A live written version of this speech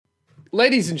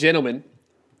Ladies and gentlemen,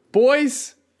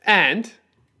 boys and...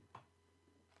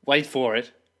 Wait for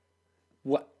it.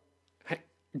 What? Hey,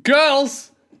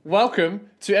 girls! Welcome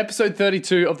to episode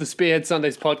 32 of the Spearhead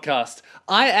Sundays podcast.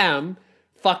 I am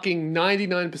fucking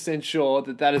 99% sure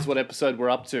that that is what episode we're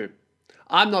up to.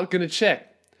 I'm not going to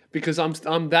check because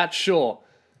I'm that sure.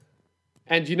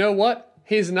 And you know what?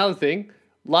 Here's another thing.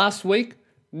 Last week,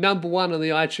 number 1 on the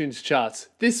iTunes charts.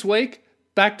 This week,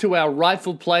 back to our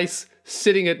rightful place,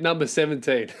 sitting at number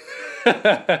 17.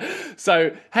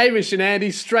 So, Hamish and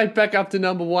Andy straight back up to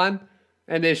number 1,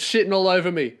 and they're shitting all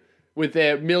over me with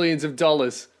their millions of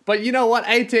dollars. But you know what?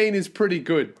 18 is pretty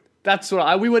good. That's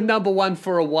what we were number 1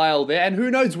 for a while there, and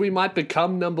who knows, we might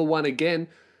become number 1 again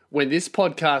when this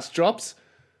podcast drops.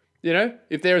 You know,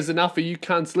 if there is enough of you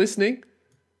cunts listening.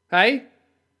 Hey,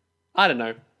 I don't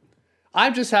know.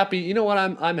 I'm just happy. You know what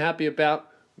I'm happy about?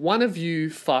 One of you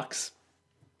fucks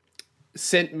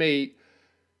sent me...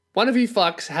 One of you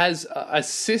fucks has a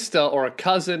sister or a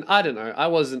cousin. I don't know.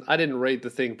 I didn't read the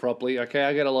thing properly, okay?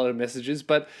 I get a lot of messages.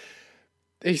 But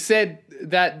he said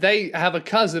that they have a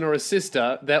cousin or a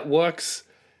sister that works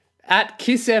at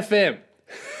Kiss FM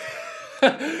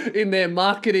in their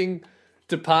marketing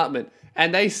department.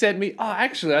 And they sent me... Oh,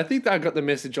 actually, I think I got the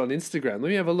message on Instagram. Let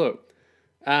me have a look.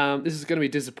 This is going to be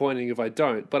disappointing if I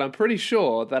don't. But I'm pretty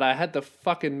sure that I had the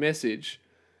fucking message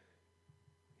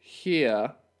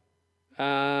here...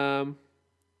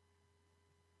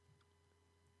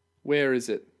 where is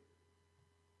it?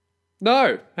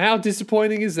 No, how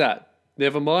disappointing is that?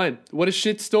 Never mind. What a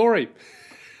shit story.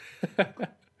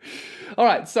 All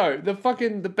right, so the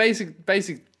basic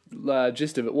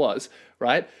gist of it was,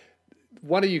 right?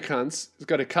 One of you cunts has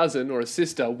got a cousin or a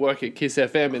sister working at Kiss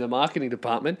FM in the marketing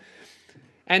department,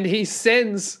 and he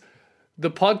sends the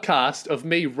podcast of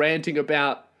me ranting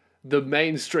about the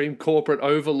mainstream corporate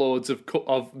overlords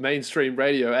of mainstream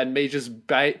radio and me just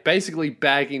basically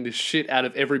bagging the shit out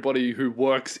of everybody who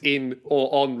works in or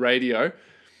on radio.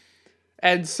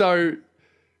 And so,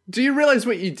 do you realize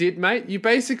what you did, mate? You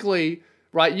basically,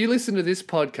 right, you listen to this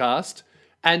podcast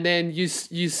and then you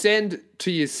send to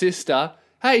your sister,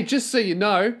 hey, just so you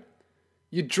know,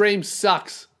 your dream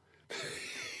sucks.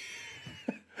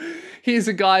 Here's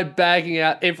a guy bagging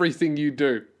out everything you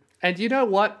do. And you know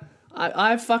what?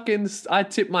 I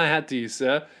tip my hat to you,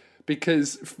 sir,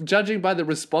 because judging by the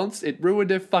response, it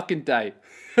ruined her fucking day.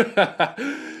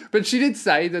 But she did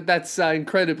say that that's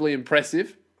incredibly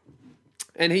impressive.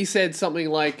 And he said something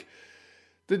like,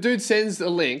 the dude sends a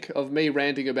link of me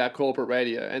ranting about corporate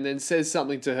radio and then says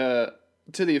something to her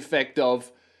to the effect of,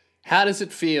 how does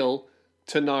it feel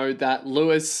to know that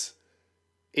Lewis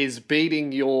is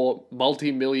beating your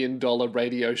multi-million-dollar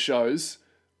radio shows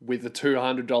with a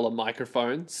 $200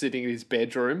 microphone, sitting in his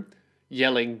bedroom,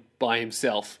 yelling by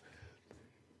himself.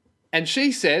 And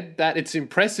she said that it's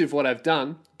impressive what I've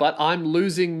done, but I'm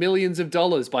losing millions of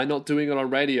dollars by not doing it on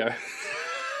radio.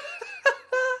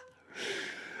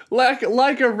 like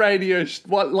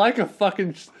a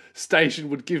fucking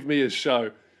station would give me a show.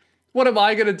 What am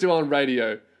I going to do on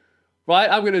radio?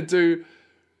 Right? I'm going to do...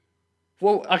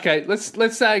 Well, okay,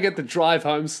 let's say I get the drive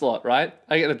home slot, right?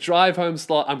 I get the drive home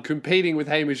slot. I'm competing with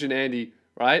Hamish and Andy,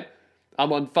 right?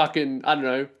 I'm on fucking, I don't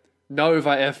know, Nova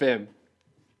FM.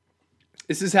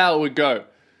 This is how it would go.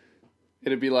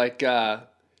 It'd be like,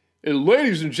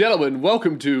 ladies and gentlemen,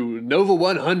 welcome to Nova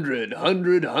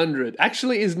 100.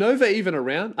 Actually, is Nova even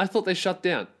around? I thought they shut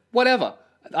down. Whatever.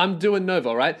 I'm doing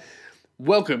Nova, right?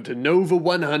 Welcome to Nova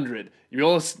 100.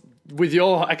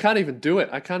 I can't even do it.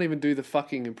 I can't even do the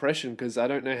fucking impression because I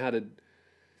don't know how to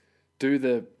do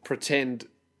the pretend.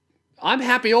 I'm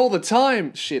happy all the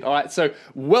time. Shit. All right. So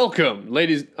welcome,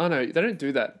 ladies. Oh no, they don't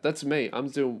do that. That's me. I'm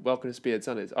doing welcome to Spearhead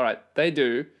Sundays. All right. They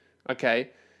do.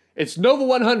 Okay. It's Nova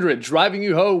 100 driving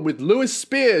you home with Lewis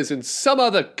Spears and some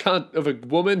other cunt of a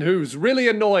woman who's really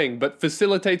annoying but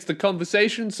facilitates the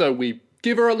conversation, so we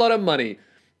give her a lot of money.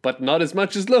 But not as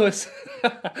much as Lewis,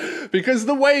 because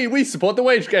the way we support the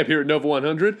wage gap here at Nova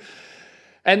 100.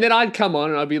 And then I'd come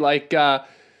on and I'd be like, yeah,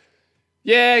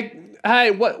 hey,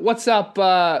 what's up,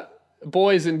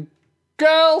 boys and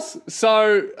girls?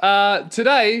 So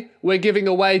today we're giving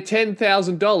away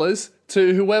 $10,000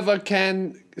 to whoever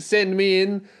can send me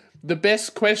in the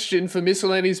best question for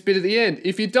miscellaneous bit at the end.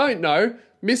 If you don't know,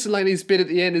 miscellaneous bit at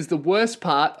the end is the worst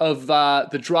part of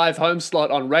the drive home slot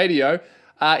on radio.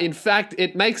 In fact,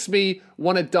 it makes me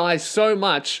want to die so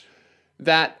much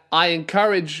that I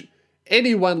encourage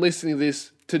anyone listening to this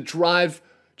to drive,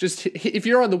 if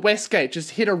you're on the West Gate,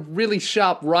 just hit a really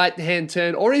sharp right-hand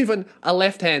turn or even a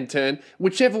left-hand turn,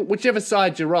 whichever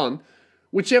side you're on,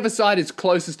 whichever side is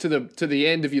closest to the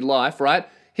end of your life, right?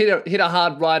 Hit a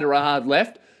hard right or a hard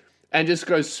left. and just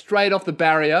goes straight off the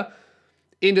barrier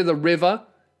into the river.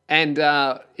 And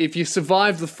if you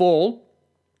survive the fall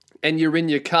and you're in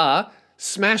your car,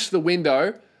 smash the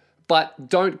window, but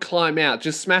don't climb out.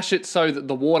 Just smash it so that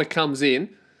the water comes in,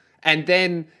 and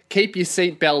then keep your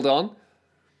seatbelt on.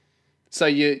 So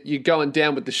you're going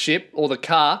down with the ship, or the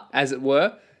car, as it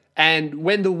were. And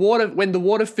when the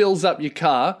water fills up your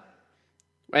car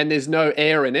and there's no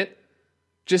air in it,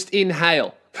 just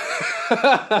inhale.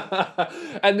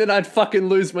 And then I'd fucking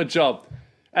lose my job.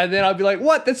 And then I'd be like,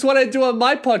 what? That's what I do on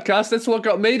my podcast. That's what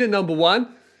got me to #1.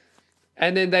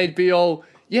 And then they'd be all,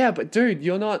 yeah, but dude,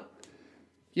 you're not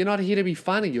here to be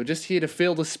funny. You're just here to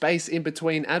fill the space in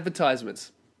between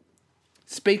advertisements.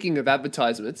 Speaking of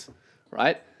advertisements,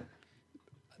 right?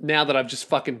 Now that I've just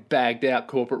fucking bagged out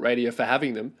corporate radio for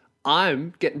having them,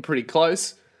 I'm getting pretty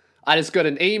close. I just got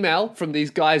an email from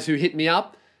these guys who hit me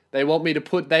up. They want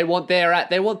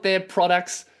their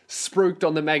products spruiked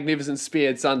on the Magnificent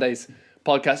Speared Sundays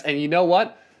podcast. And you know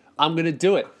what? I'm going to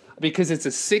do it because it's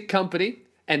a sick company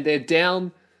and they're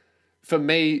down for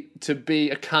me to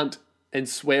be a cunt and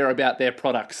swear about their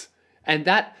products. And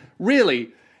that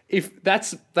really, if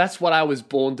that's what I was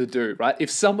born to do, right? If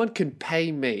someone can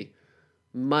pay me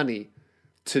money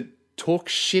to talk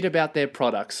shit about their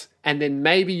products, and then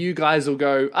maybe you guys will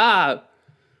go,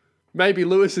 maybe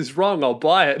Lewis is wrong, I'll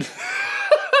buy it.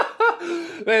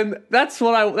 Then that's who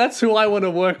I want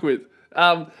to work with.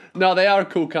 No, they are a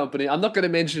cool company. I'm not going to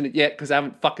mention it yet because I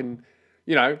haven't fucking,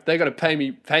 they got to pay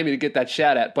me to get that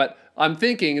shout out. But I'm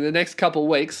thinking in the next couple of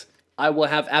weeks, I will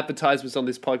have advertisements on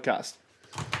this podcast.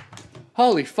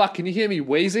 Holy fuck, can you hear me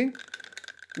wheezing?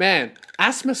 Man,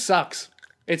 asthma sucks.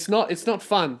 It's not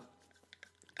fun.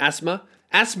 Asthma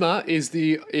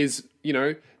is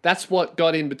that's what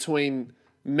got in between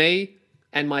me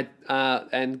and my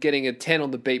and getting a 10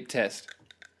 on the beep test.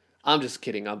 I'm just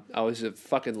kidding. I was a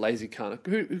fucking lazy cunt.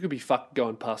 Who could be fucking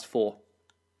going past 4?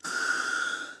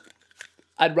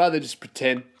 I'd rather just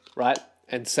pretend, right,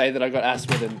 and say that I got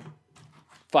asthma than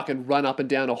fucking run up and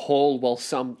down a hall while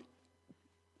some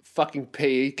fucking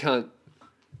PE cunt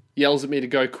yells at me to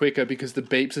go quicker because the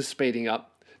beeps are speeding up.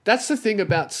 That's the thing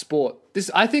about sport.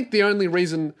 I think the only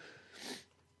reason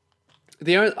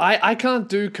I can't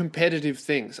do competitive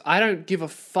things. I don't give a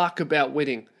fuck about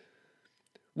winning.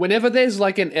 Whenever there's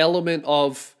like an element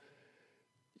of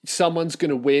someone's going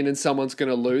to win and someone's going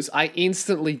to lose, I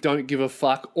instantly don't give a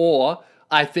fuck, or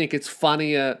I think it's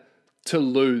funnier to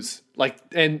lose. Like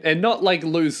and not like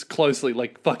lose closely,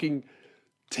 like fucking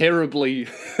terribly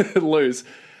lose.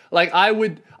 Like I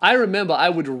remember I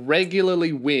would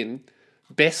regularly win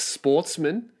best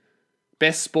sportsmanship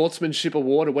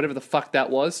award, or whatever the fuck that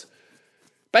was.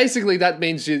 Basically, that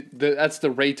means that's the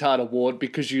retard award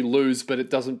because you lose, but it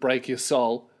doesn't break your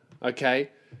soul.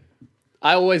 Okay,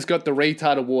 I always got the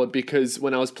retard award because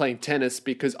when I was playing tennis,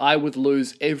 because I would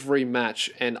lose every match,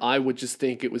 and I would just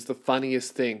think it was the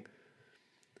funniest thing.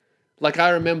 Like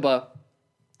I remember,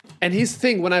 and here's the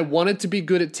thing: when I wanted to be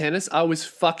good at tennis, I was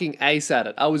fucking ace at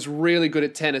it. I was really good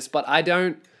at tennis, but I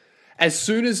don't. As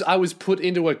soon as I was put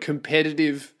into a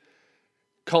competitive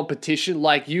competition,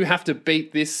 like you have to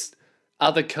beat this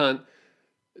other cunt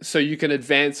so you can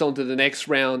advance on to the next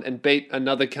round and beat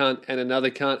another cunt,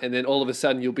 and then all of a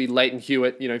sudden you'll be Leighton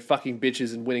Hewitt, fucking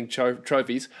bitches and winning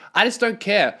trophies. I just don't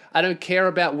care. I don't care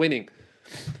about winning.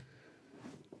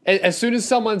 As soon as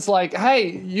someone's like,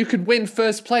 hey, you could win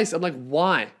first place, I'm like,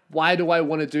 why? Why do I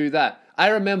want to do that? I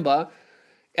remember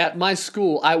at my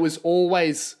school, I was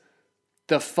always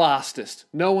the fastest.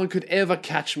 No one could ever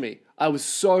catch me. I was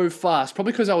so fast,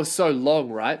 probably because I was so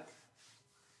long, right?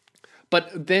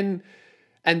 But then,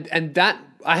 and that,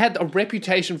 I had a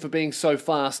reputation for being so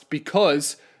fast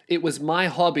because it was my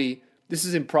hobby. This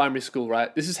is in primary school,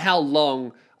 right? This is how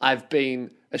long I've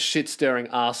been a shit-stirring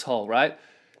asshole, right?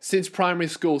 Since primary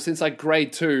school, since like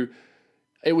grade 2,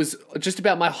 it was just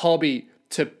about my hobby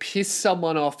to piss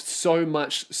someone off so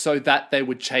much so that they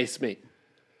would chase me.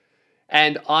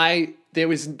 And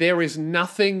there is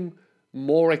nothing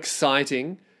more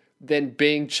exciting than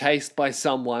being chased by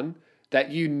someone that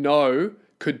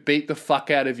could beat the fuck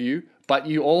out of you, but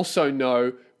you also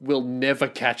know will never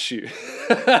catch you.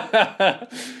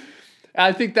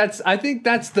 I think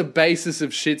that's the basis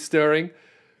of shit stirring,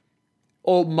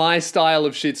 or my style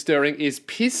of shit stirring is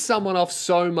piss someone off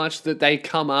so much that they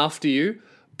come after you,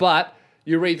 but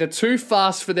you're either too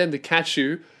fast for them to catch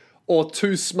you or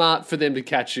too smart for them to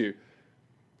catch you.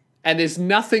 And there's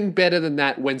nothing better than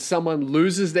that when someone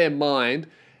loses their mind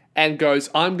and goes,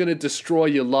 I'm going to destroy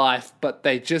your life, but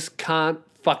they just can't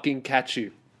fucking catch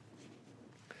you.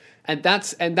 And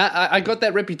I got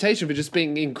that reputation for just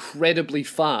being incredibly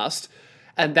fast.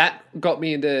 and that got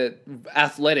me into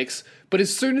athletics. But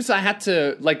as soon as I had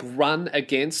to like run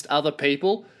against other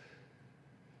people,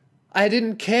 I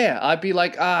didn't care. I'd be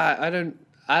like, I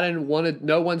don't want to,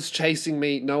 no one's chasing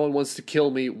me, no one wants to kill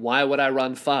me, why would I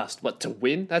run fast? What, to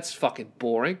win? That's fucking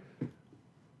boring.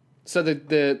 So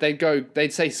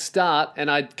they'd say start,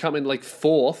 and I'd come in like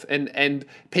fourth, and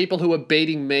people who were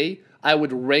beating me, I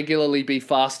would regularly be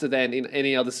faster than in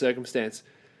any other circumstance.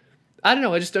 I don't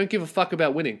know, I just don't give a fuck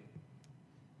about winning.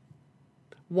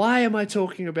 Why am I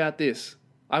talking about this?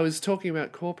 I was talking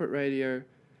about corporate radio,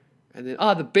 and then,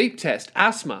 the beep test,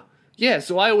 asthma. Yeah,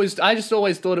 so I just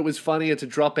always thought it was funnier to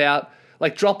drop out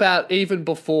even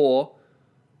before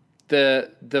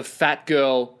the fat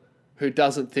girl who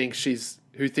thinks she's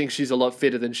a lot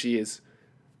fitter than she is.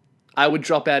 I would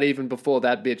drop out even before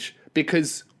that bitch,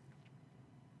 because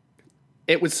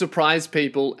it would surprise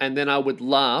people, and then I would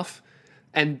laugh,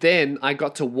 and then I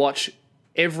got to watch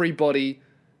everybody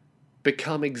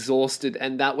become exhausted,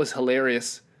 and that was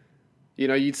hilarious. You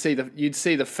know, you'd see the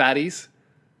fatties.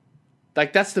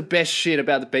 Like, that's the best shit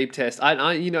about the beep test.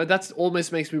 That's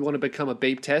almost makes me want to become a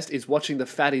beep test, is watching the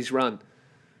fatties run.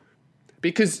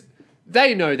 Because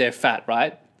they know they're fat,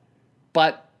 right?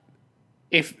 But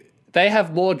if they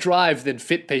have more drive than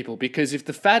fit people, because if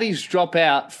the fatties drop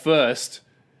out first,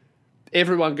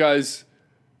 everyone goes,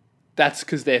 that's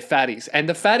because they're fatties. And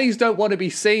the fatties don't want to be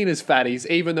seen as fatties,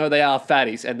 even though they are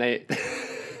fatties. And they...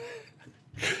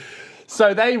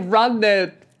 So they run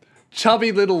their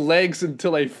chubby little legs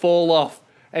until they fall off.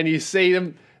 And you see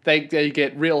them, they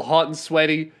get real hot and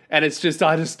sweaty. And it's just,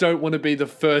 I just don't want to be the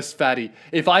first fatty.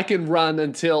 If I can run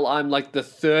until I'm like the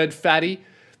third fatty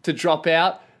to drop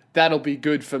out, that'll be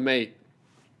good for me.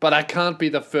 But I can't be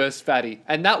the first fatty.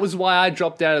 And that was why I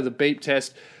dropped out of the beep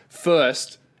test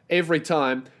first every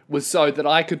time, was so that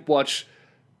I could watch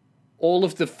all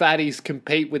of the fatties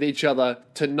compete with each other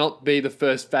to not be the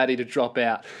first fatty to drop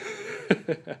out.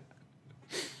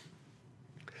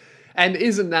 And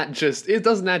doesn't that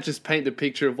just paint the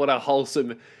picture of what a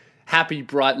wholesome, happy,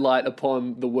 bright light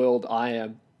upon the world I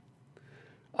am?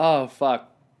 Oh,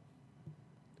 fuck.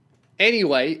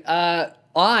 Anyway, I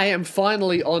am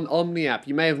finally on Omni app.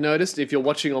 You may have noticed if you're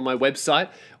watching on my website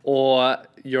or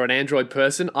you're an Android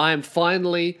person, I am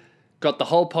finally got the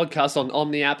whole podcast on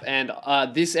Omni app, and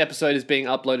this episode is being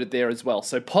uploaded there as well.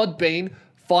 So Podbean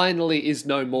finally is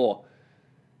no more.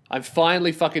 I'm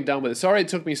finally fucking done with it. Sorry it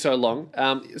took me so long.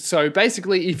 So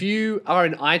basically, if you are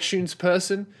an iTunes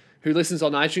person who listens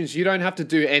on iTunes, you don't have to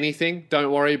do anything.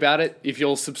 Don't worry about it. If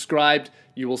you're subscribed,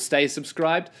 you will stay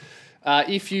subscribed.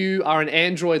 If you are an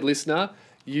Android listener,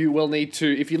 you will need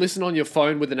to, if you listen on your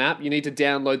phone with an app, you need to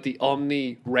download the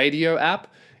Omni Radio app.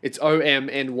 It's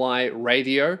OMNY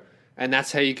Radio, and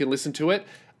that's how you can listen to it.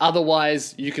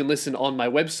 Otherwise, you can listen on my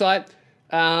website,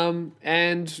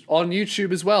 and on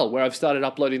YouTube as well, where I've started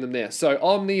uploading them there. So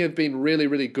Omni have been really,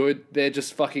 really good. They're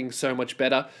just fucking so much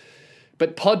better.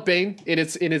 But Podbean,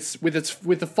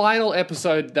 with the final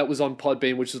episode that was on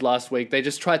Podbean, which was last week, they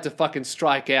just tried to fucking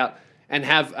strike out and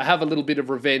have a little bit of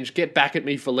revenge, get back at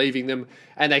me for leaving them,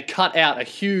 and they cut out a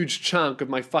huge chunk of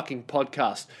my fucking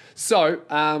podcast. So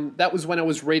that was when I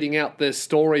was reading out the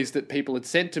stories that people had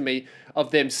sent to me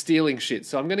of them stealing shit.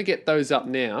 So I'm going to get those up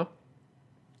now,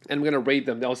 and I'm going to read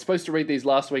them. I was supposed to read these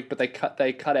last week, but they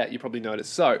cut out, you probably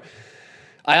noticed. So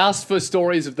I asked for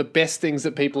stories of the best things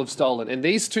that people have stolen, and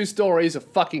these two stories are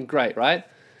fucking great, right?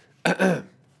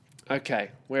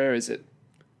 Okay, where is it?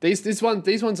 These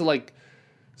ones are like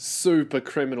super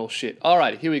criminal shit. All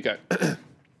right, here we go.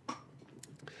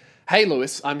 Hey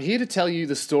Lewis, I'm here to tell you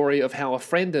the story of how a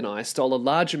friend and I stole a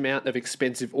large amount of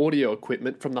expensive audio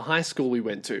equipment from the high school we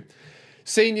went to.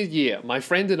 Senior year, my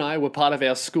friend and I were part of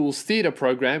our school's theatre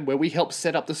program where we helped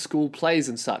set up the school plays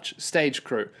and such, stage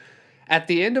crew. At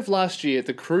the end of last year,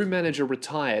 the crew manager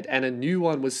retired and a new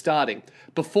one was starting.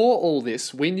 Before all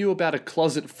this, we knew about a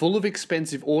closet full of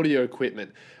expensive audio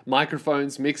equipment,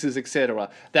 microphones, mixers, etc.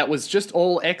 That was just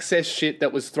all excess shit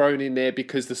that was thrown in there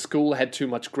because the school had too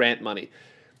much grant money.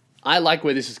 I like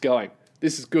where this is going.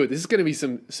 This is good. This is going to be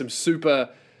some super...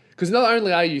 Because not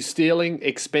only are you stealing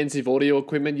expensive audio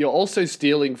equipment, you're also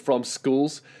stealing from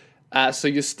schools. So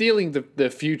you're stealing the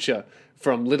future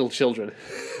from little children.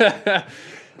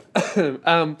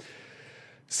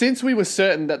 Since we were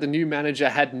certain that the new manager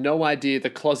had no idea the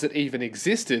closet even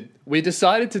existed, we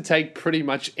decided to take pretty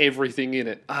much everything in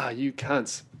it. You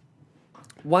cunts.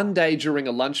 One day during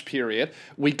a lunch period,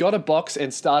 we got a box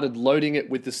and started loading it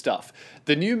with the stuff.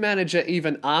 The new manager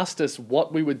even asked us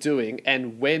what we were doing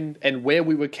and when and where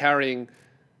we were carrying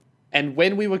And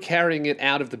when we were carrying it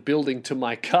out of the building to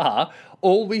my car,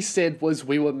 all we said was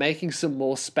we were making some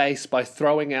more space by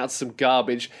throwing out some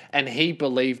garbage, and he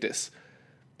believed us.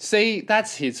 See,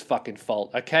 that's his fucking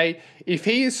fault, okay? If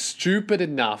he is stupid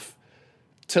enough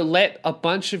to let a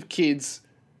bunch of kids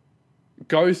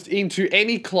go into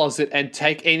any closet and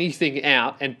take anything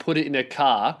out and put it in a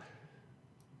car,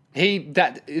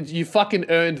 you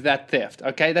fucking earned that theft,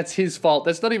 okay? That's his fault.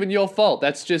 That's not even your fault.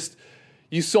 That's just,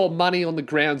 you saw money on the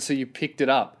ground, so you picked it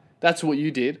up. That's what you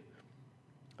did.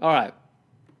 All right.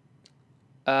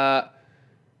 What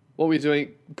were we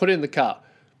doing? Put it in the car.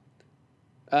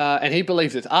 And he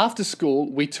believed it. After school,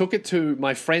 we took it to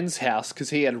my friend's house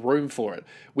because he had room for it.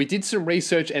 We did some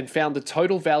research and found the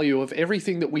total value of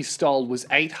everything that we stole was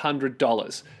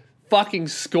 $800. Fucking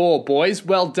score, boys.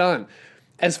 Well done.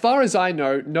 As far as I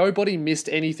know, nobody missed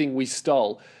anything we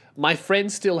stole. My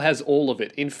friend still has all of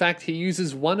it. In fact, he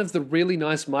uses one of the really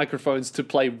nice microphones to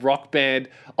play Rock Band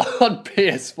on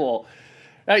PS4.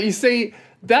 Now, you see,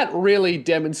 that really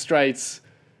demonstrates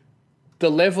the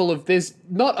level of this.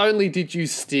 Not only did you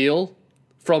steal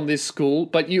from this school,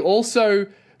 but you also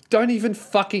don't even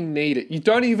fucking need it. You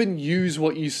don't even use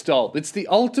what you stole. It's the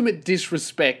ultimate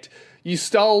disrespect. You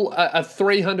stole a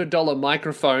 $300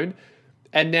 microphone,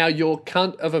 and now your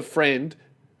cunt of a friend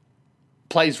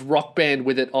plays Rock Band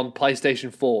with it on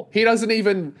PlayStation 4. He doesn't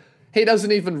even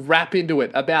rap into it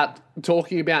about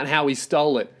talking about how he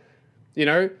stole it. You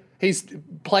know? He's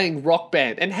playing Rock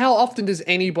Band. And how often does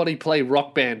anybody play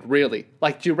Rock Band, really?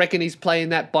 Like, do you reckon he's playing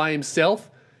that by himself?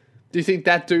 Do you think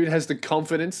that dude has the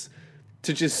confidence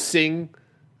to just sing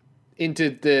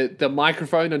into the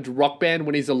microphone and Rock Band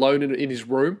when he's alone in his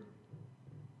room?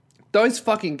 Those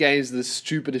fucking games are the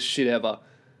stupidest shit ever.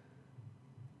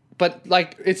 But,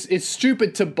 like, it's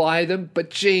stupid to buy them, but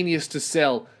genius to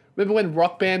sell. Remember when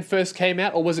Rock Band first came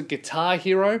out? Or was it Guitar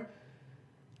Hero?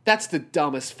 That's the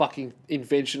dumbest fucking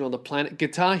invention on the planet.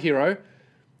 Guitar Hero.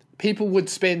 People would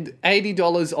spend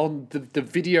 $80 on the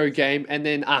video game and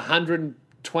then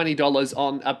 $120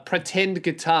 on a pretend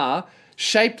guitar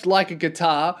shaped like a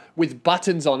guitar with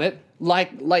buttons on it,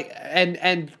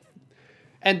 and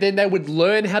then they would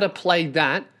learn how to play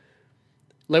that.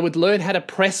 They would learn how to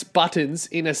press buttons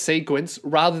in a sequence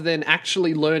rather than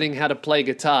actually learning how to play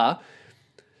guitar.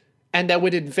 And they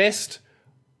would invest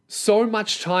so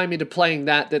much time into playing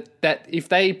that if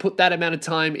they put that amount of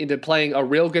time into playing a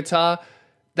real guitar,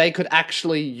 they could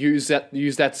actually use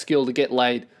that skill to get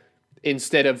laid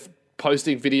instead of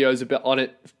posting videos on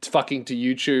it fucking to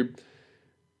YouTube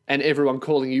and everyone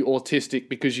calling you autistic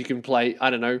because you can play, I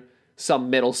don't know, some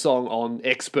metal song on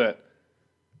expert.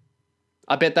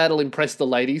 I bet that'll impress the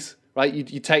ladies, right?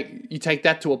 You take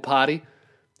that to a party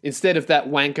instead of that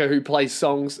wanker who plays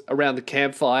songs around the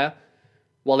campfire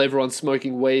while everyone's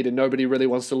smoking weed and nobody really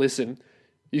wants to listen.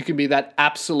 You can be that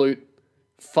absolute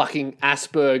fucking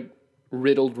Asperg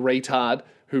riddled retard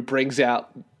who brings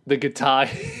out the guitar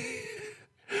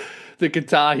the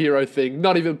Guitar Hero thing,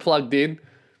 not even plugged in,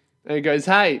 and he goes,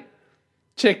 "Hey,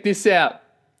 check this out."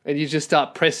 And you just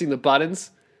start pressing the buttons.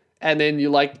 And then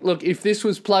you're like, look, if this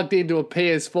was plugged into a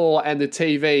PS4 and the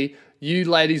TV, you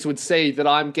ladies would see that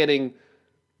I'm getting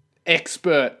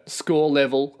expert score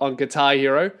level on Guitar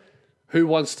Hero. Who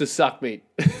wants to suck me?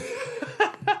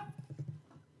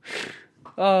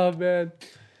 Oh, man.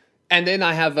 And then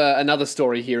I have another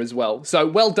story here as well. So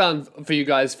well done for you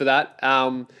guys for that,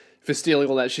 for stealing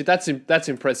all that shit. That's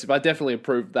impressive. I definitely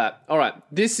approve that. All right,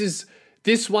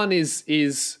 this one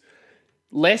is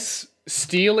less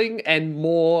stealing and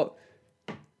more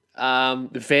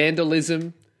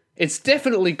vandalism. It's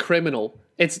definitely criminal.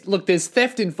 Look, there's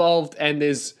theft involved, and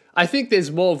I think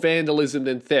there's more vandalism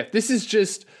than theft. This is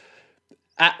just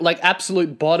like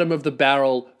absolute bottom of the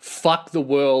barrel, fuck the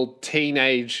world,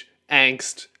 teenage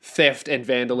angst, theft, and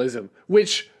vandalism.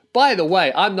 Which, by the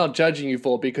way, I'm not judging you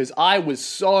for, because I was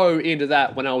so into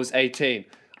that when I was 18.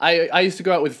 I used to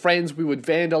go out with friends. We would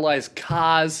vandalize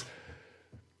cars.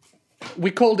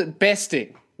 We called it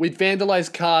besting. We'd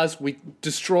vandalize cars. We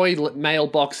destroyed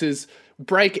mailboxes,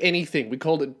 break anything. We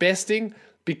called it besting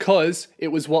because it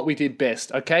was what we did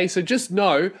best. Okay, so just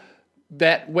know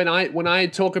that when I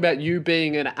talk about you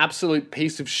being an absolute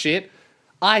piece of shit,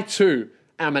 I too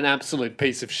am an absolute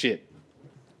piece of shit.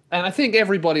 And I think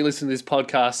everybody listening to this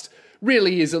podcast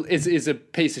really is a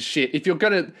piece of shit. If you're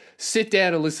gonna sit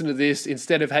down and listen to this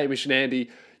instead of Hamish and Andy,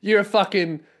 you're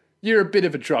a bit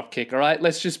of a dropkick, all right?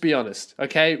 Let's just be honest,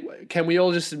 okay? Can we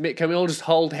all just admit, can we all just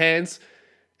hold hands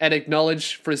and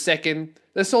acknowledge for a second?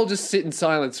 Let's all just sit in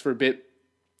silence for a bit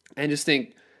and just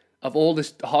think of all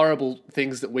the horrible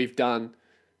things that we've done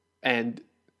and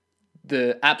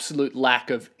the absolute lack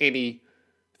of any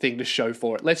thing to show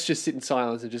for it. Let's just sit in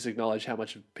silence and just acknowledge how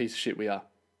much of a piece of shit we are.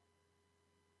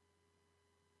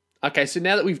 Okay, so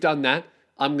now that we've done that,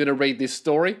 I'm going to read this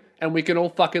story and we can all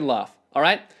fucking laugh. All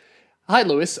right? Hi,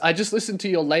 Lewis. I just listened to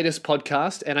your latest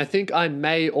podcast and I think I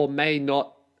may or may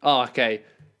not... Oh, okay.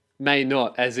 May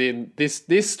not, as in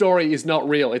this story is not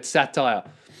real. It's satire.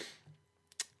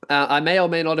 I may or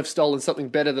may not have stolen something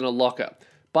better than a locker.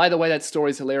 By the way, that story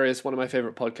is hilarious. One of my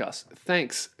favorite podcasts.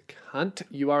 Thanks, cunt.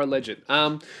 You are a legend.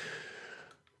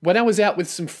 When I was out with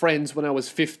some friends when I was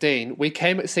 15, we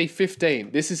came at, see,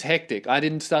 15. This is hectic. I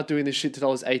didn't start doing this shit till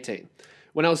I was 18.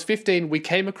 When I was 15, we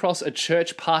came across a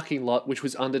church parking lot which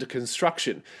was under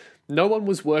construction. No one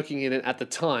was working in it at the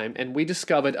time, and we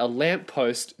discovered a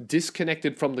lamppost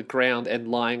disconnected from the ground and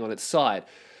lying on its side.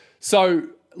 So,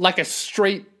 like a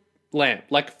street lamp,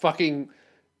 like fucking,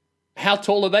 how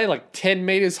tall are they? Like 10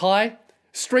 meters high?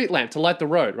 Street lamp to light the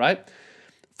road, right?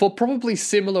 For probably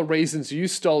similar reasons you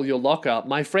stole your locker,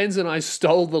 my friends and I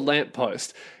stole the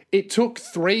lamppost. It took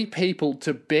 3 people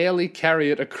to barely carry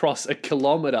it across a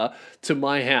kilometer to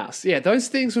my house. Yeah, those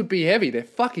things would be heavy. They're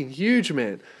fucking huge,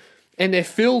 man. And they're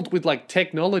filled with, like,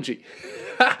 technology.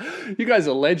 You guys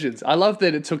are legends. I love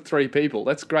that it took 3 people.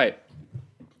 That's great.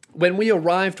 When we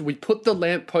arrived, we put the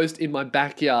lamppost in my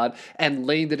backyard and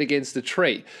leaned it against a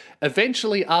tree.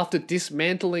 Eventually, after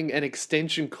dismantling an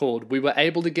extension cord, we were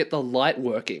able to get the light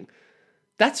working.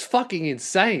 That's fucking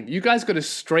insane. You guys got a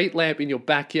street lamp in your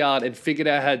backyard and figured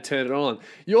out how to turn it on.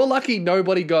 You're lucky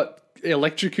nobody got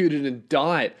electrocuted and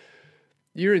died.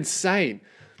 You're insane.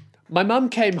 My mum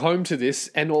came home to this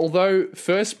and although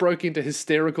first broke into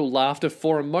hysterical laughter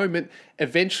for a moment,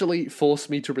 eventually forced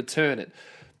me to return it.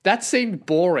 That seemed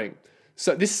boring.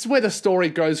 So this is where the story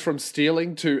goes from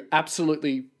stealing to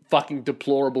absolutely fucking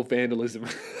deplorable vandalism.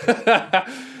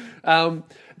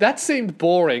 That seemed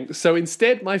boring, so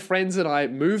instead my friends and I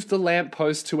moved the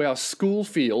lamppost to our school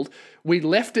field. We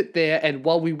left it there, and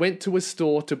while we went to a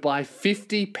store to buy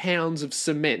 50 pounds of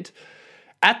cement,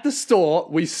 at the store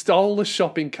we stole the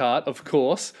shopping cart, of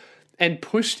course, and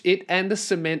pushed it and the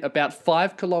cement about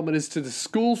 5 kilometers to the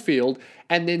school field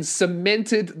and then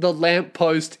cemented the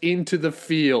lamppost into the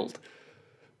field.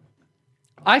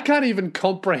 I can't even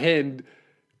comprehend.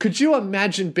 Could you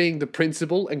imagine being the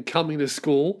principal and coming to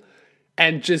school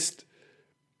and just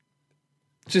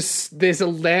there's a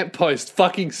lamppost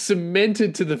fucking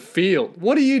cemented to the field?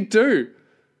 What do?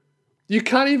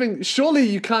 Surely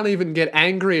you can't even get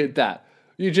angry at that.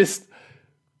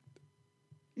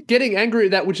 Getting angry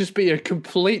at that would just be a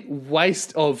complete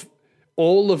waste of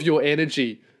all of your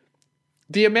energy.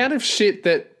 The amount of shit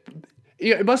that,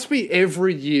 it must be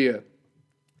every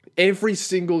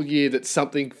single year that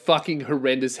something fucking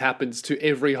horrendous happens to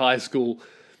every high school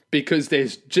because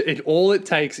all it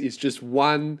takes is just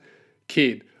one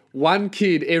kid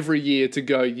every year to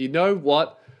go, you know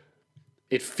what?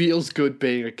 It feels good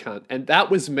being a cunt. And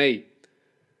that was me.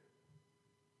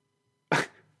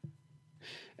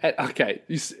 Okay,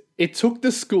 it took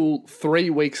the school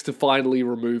 3 weeks to finally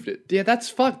remove it. Yeah, that's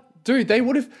fucked. Dude,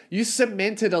 you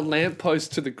cemented a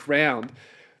lamppost to the ground.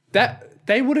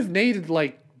 They would have needed,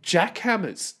 like,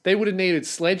 jackhammers. They would have needed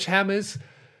sledgehammers.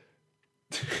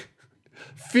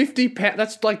 50 pounds,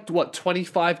 that's like, what,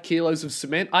 25 kilos of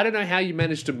cement? I don't know how you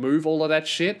managed to move all of that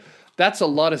shit. That's a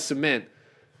lot of cement.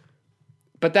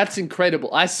 But that's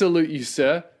incredible. I salute you,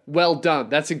 sir. Well done.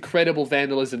 That's incredible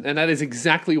vandalism. And that is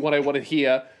exactly what I want to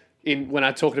hear when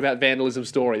I'm talking about vandalism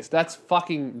stories. That's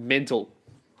fucking mental.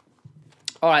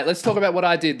 All right, let's talk about what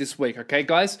I did this week, okay,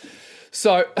 guys?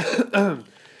 So,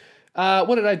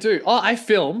 what did I do?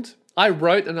 I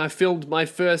wrote and I filmed my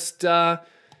first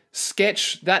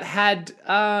sketch that had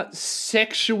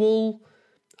sexual,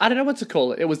 I don't know what to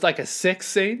call it. It was like a sex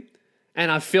scene,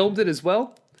 and I filmed it as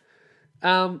well.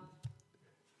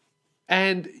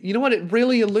 And you know what? It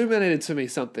really illuminated to me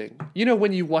something. You know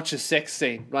when you watch a sex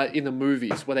scene, right, in the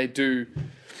movies where they do...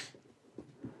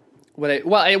 Well,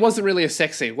 it wasn't really a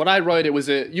sex scene. What I wrote,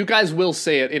 you guys will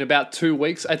see it in about 2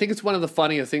 weeks. I think it's one of the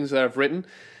funnier things that I've written.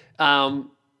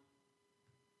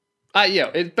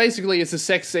 It basically it's a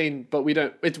sex scene, but we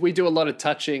do a lot of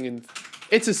touching and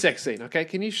it's a sex scene, okay?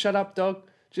 Can you shut up, dog?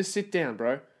 Just sit down,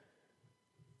 bro.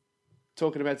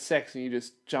 Talking about sex and you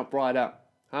just jump right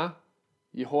up, huh?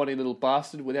 You horny little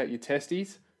bastard without your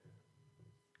testes.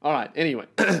 All right, anyway.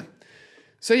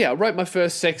 So yeah, I wrote my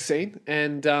first sex scene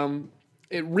and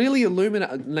it really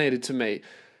illuminated to me.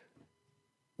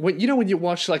 When you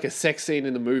watch like a sex scene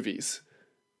in the movies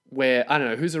where, I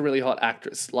don't know, who's a really hot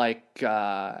actress? Like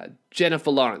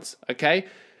Jennifer Lawrence, okay?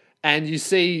 And you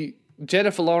see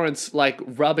Jennifer Lawrence like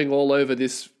rubbing all over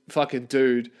this fucking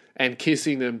dude and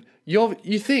kissing them.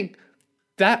 You think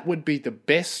that would be the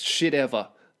best shit ever.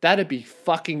 That'd be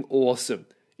fucking awesome.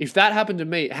 If that happened to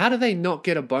me, how do they not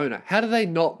get a boner? How do they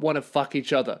not want to fuck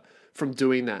each other from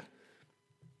doing that?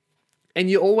 And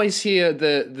you always hear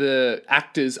the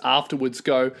actors afterwards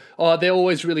go, oh, they're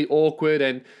always really awkward,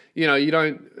 and you know, you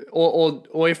don't,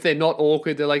 or if they're not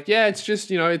awkward, they're like, yeah, it's just,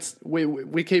 you know, it's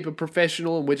we keep it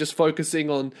professional and we're just focusing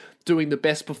on doing the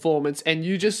best performance. And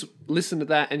you just listen to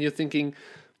that and you're thinking,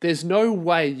 there's no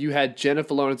way you had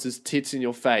Jennifer Lawrence's tits in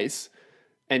your face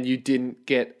and you didn't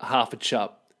get half a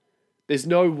chub. There's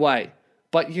no way.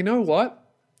 But you know what?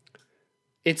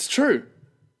 It's true.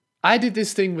 I did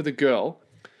this thing with a girl.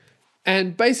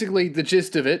 And basically the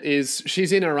gist of it is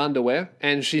she's in her underwear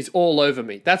and she's all over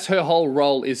me. That's her whole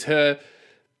role, is her,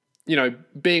 you know,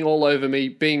 being all over me,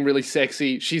 being really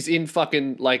sexy. She's in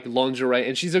fucking like lingerie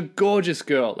and she's a gorgeous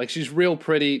girl. Like she's real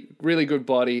pretty, really good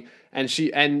body. And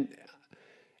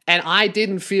I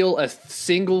didn't feel a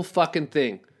single fucking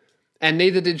thing. And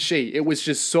neither did she. It was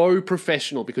just so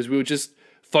professional because we were just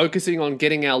focusing on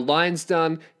getting our lines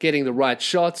done, getting the right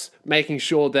shots, making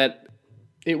sure that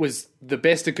it was the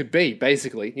best it could be,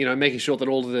 basically. You know, making sure that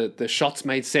all of the shots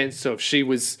made sense. So if she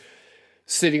was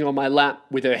sitting on my lap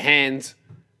with her hand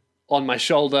on my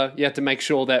shoulder, you have to make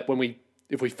sure that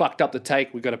if we fucked up the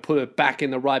take, we've got to put her back in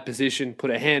the right position,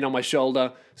 put her hand on my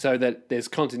shoulder so that there's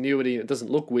continuity and it doesn't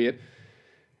look weird.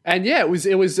 And yeah, it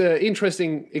was an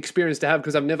interesting experience to have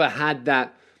because I've never had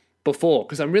that before.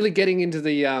 Because I'm really getting into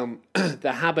the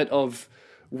the habit of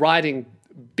writing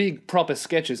big proper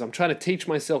sketches. I'm trying to teach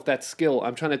myself that skill.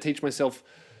 I'm trying to teach myself,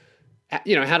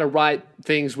 you know, how to write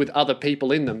things with other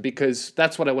people in them, because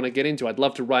that's what I want to get into. I'd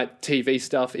love to write TV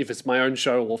stuff if it's my own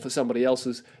show or for somebody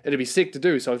else's. It'd be sick to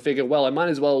do. So I figured, well, I might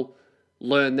as well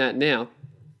learn that now.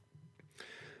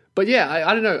 But yeah,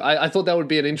 I don't know. I thought that would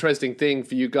be an interesting thing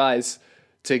for you guys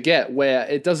to get, where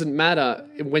it doesn't matter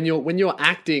when you're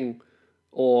acting,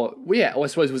 or yeah, I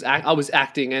suppose I was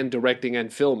acting and directing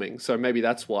and filming, so maybe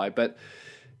that's why. But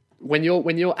when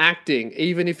you're acting,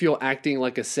 even if you're acting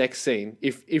like a sex scene,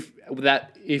 if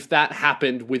that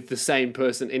happened with the same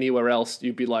person anywhere else,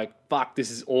 you'd be like, fuck,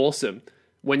 this is awesome.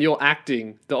 When you're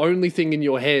acting, the only thing in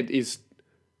your head is,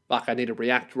 fuck, I need to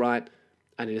react right,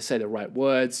 I need to say the right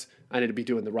words, I need to be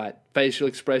doing the right facial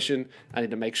expression, I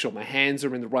need to make sure my hands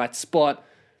are in the right spot,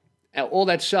 all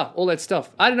that stuff.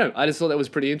 I don't know, I just thought that was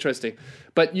pretty interesting.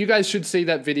 But you guys should see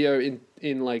that video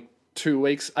in like 2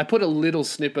 weeks. I put a little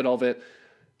snippet of it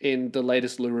in the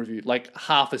latest Lou review, like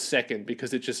half a second,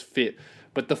 because it just fit.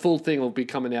 But the full thing will be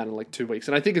coming out in like 2 weeks.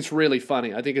 And I think it's really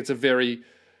funny. I think it's a very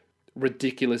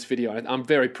ridiculous video. I'm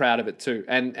very proud of it too.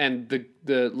 And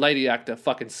the lady actor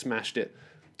fucking smashed it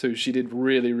too. She did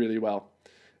really, really well.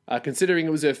 Considering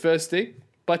it was her first thing.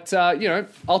 But, you know,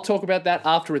 I'll talk about that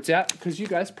after it's out, because you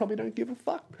guys probably don't give a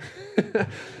fuck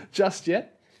just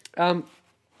yet.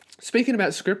 Speaking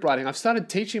about script writing, I've started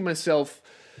teaching myself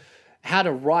how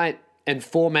to write and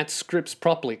format scripts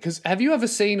properly. Because have you ever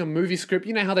seen a movie script?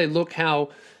 You know how they look, how...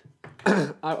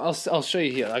 I'll show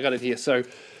you here. I got it here. So,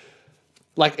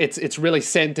 like, it's really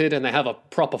centered and they have a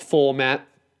proper format.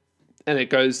 And it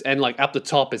goes... And, like, up the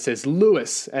top it says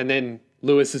Lewis. And then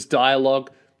Lewis's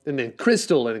dialogue. And then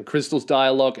Crystal. And then Crystal's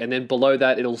dialogue. And then below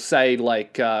that it'll say,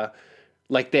 like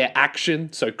their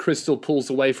action. So Crystal pulls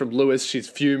away from Lewis. She's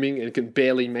fuming and can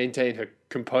barely maintain her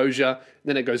composure.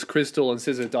 Then it goes Crystal and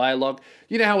says her dialogue.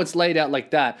 You know how it's laid out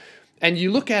like that. And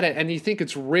you look at it and you think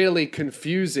it's really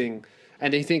confusing.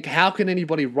 And you think, how can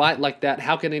anybody write like that?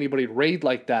 How can anybody read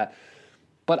like that?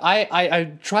 But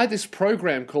I tried this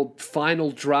program called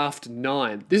Final Draft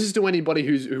 9. This is to anybody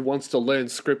who wants to learn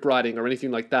script writing or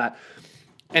anything like that.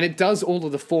 And it does all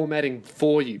of the formatting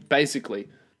for you, basically.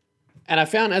 And I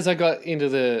found as I got into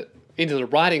the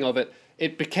writing of it,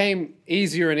 it became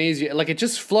easier and easier. Like, it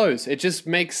just flows. It just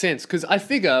makes sense. Because I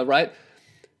figure, right,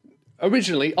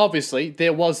 originally, obviously,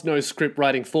 there was no script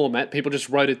writing format. People just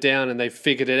wrote it down and they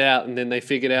figured it out. And then they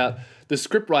figured out, the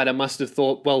script writer must have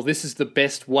thought, well, this is the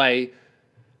best way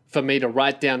for me to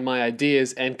write down my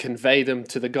ideas and convey them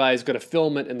to the guy who's got to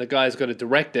film it and the guy who's got to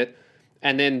direct it.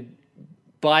 And then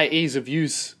by ease of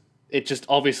use, it just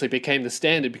obviously became the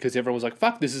standard, because everyone was like,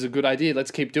 fuck, this is a good idea. Let's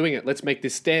keep doing it. Let's make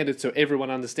this standard so everyone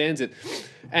understands it.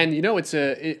 And, you know,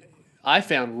 I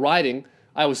found writing,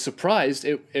 I was surprised.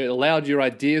 It allowed your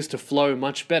ideas to flow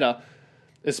much better,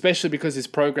 especially because this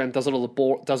program does all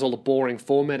the boring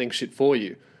formatting shit for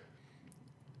you.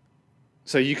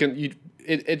 So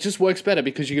it just works better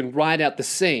because you can write out the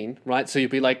scene, right? So you'll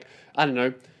be like, I don't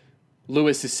know,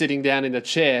 Lewis is sitting down in a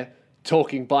chair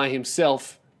talking by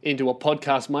himself into a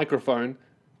podcast microphone.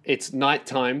 It's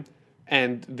nighttime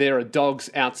and there are dogs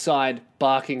outside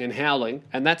barking and howling,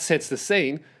 and that sets the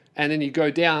scene. And then you go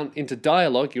down into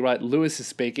dialogue, you write Lewis is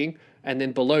speaking, and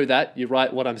then below that you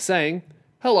write what I'm saying.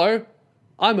 Hello,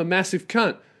 I'm a massive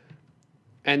cunt.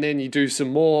 And then you do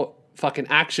some more fucking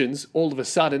actions. All of a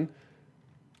sudden,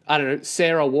 I don't know,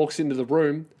 Sarah walks into the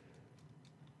room,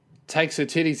 takes her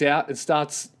titties out and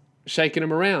starts shaking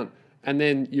them around. And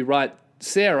then you write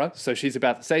Sarah, so she's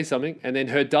about to say something, and then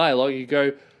her dialogue, you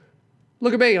go,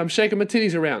 look at me, I'm shaking my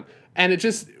titties around. And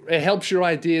it helps your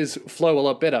ideas flow a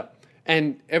lot better.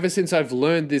 And ever since I've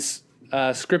learned this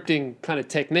scripting kind of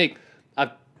technique,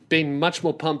 I've been much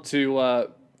more pumped to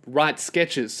write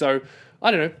sketches. So,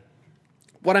 I don't know.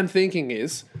 What I'm thinking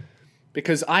is,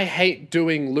 because I hate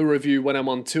doing Lou Review when I'm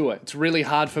on tour. It's really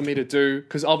hard for me to do,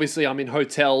 because obviously I'm in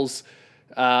hotels.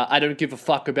 I don't give a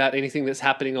fuck about anything that's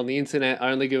happening on the internet.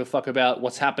 I only give a fuck about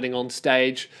what's happening on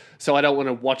stage. So I don't want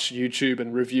to watch YouTube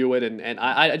and review it. And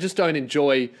I just don't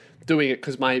enjoy doing it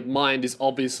because my mind is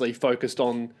obviously focused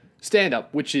on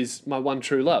stand-up, which is my one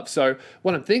true love. So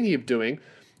what I'm thinking of doing,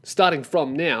 starting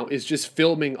from now, is just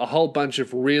filming a whole bunch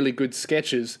of really good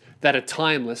sketches that are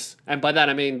timeless. And by that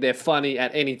I mean they're funny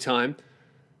at any time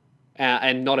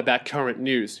and not about current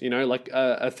news. You know, like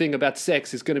a thing about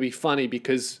sex is going to be funny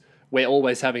because we're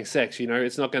always having sex, you know.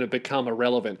 It's not going to become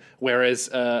irrelevant. Whereas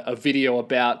a video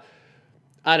about,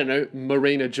 I don't know,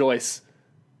 Marina Joyce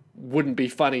wouldn't be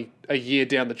funny a year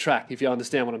down the track, if you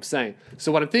understand what I'm saying.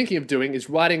 So what I'm thinking of doing is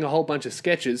writing a whole bunch of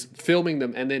sketches, filming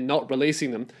them, and then not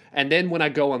releasing them. And then when I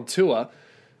go on tour,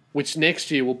 which next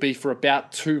year will be for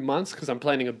about 2 months, because I'm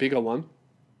planning a bigger one,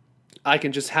 I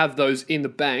can just have those in the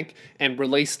bank and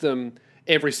release them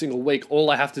every single week. All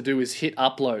I have to do is hit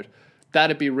upload.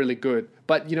 That'd be really good.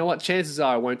 But you know what? Chances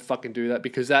are I won't fucking do that,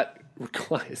 because that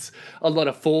requires a lot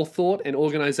of forethought and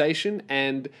organization,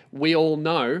 and we all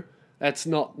know that's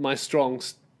not my strong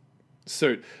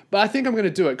suit. But I think I'm going to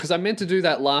do it, because I meant to do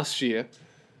that last year,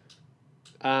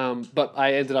 but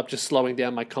I ended up just slowing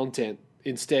down my content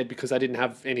instead because I didn't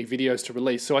have any videos to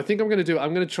release. So I think I'm going to do it.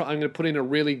 I'm going to put in a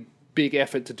really big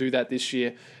effort to do that this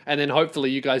year, and then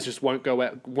hopefully you guys just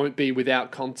won't be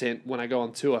without content when I go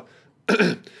on tour.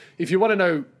 If you want to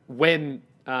know when,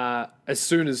 as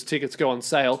soon as tickets go on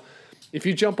sale, if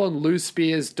you jump on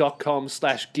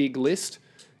louspears.com/gig list,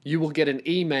 you will get an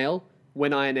email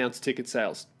when I announce ticket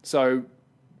sales. So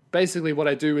basically what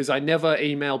I do is I never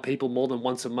email people more than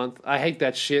once a month. I hate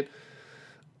that shit,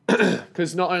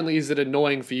 because not only is it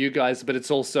annoying for you guys, but it's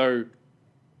also,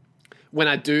 when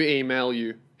I do email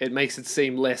you, it makes it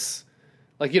seem less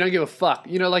like you don't give a fuck.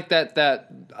 You know, like that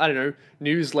I don't know,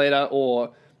 newsletter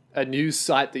or a news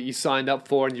site that you signed up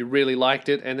for and you really liked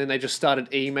it, and then they just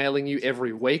started emailing you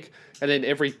every week, and then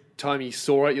every time you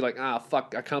saw it, you're like,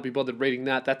 fuck, I can't be bothered reading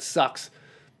that. That sucks.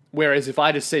 Whereas if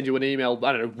I just send you an email,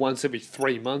 I don't know, once every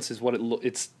 3 months is what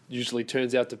it usually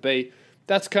turns out to be,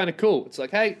 that's kind of cool. It's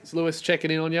like, hey, it's Lewis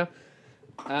checking in on you.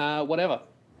 Whatever.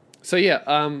 So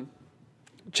yeah,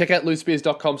 check out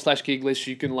louspears.com/gig list.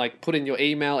 You can like put in your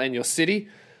email and your city,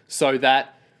 so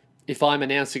that if I'm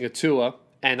announcing a tour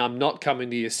and I'm not coming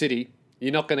to your city,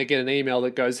 you're not going to get an email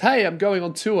that goes, hey, I'm going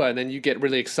on tour, and then you get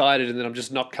really excited and then I'm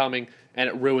just not coming and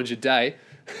it ruins your day.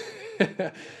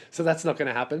 So that's not going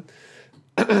to happen.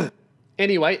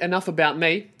 Anyway, enough about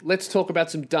me. Let's talk about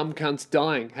some dumb cunts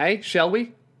dying, hey? Shall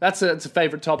we? It's a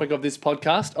favourite topic of this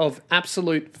podcast, of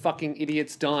absolute fucking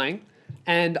idiots dying,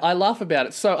 and I laugh about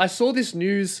it. So I saw this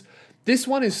news. This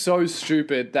one is so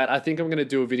stupid that I think I'm going to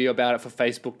do a video about it for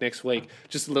Facebook next week.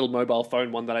 Just a little mobile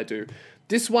phone one that I do.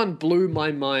 This one blew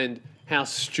my mind how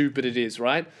stupid it is,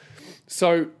 right?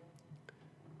 So,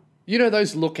 you know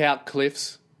those lookout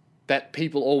cliffs that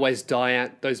people always die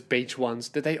at, those beach ones,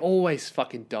 that they always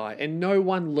fucking die, and no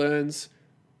one learns.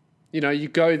 You know, you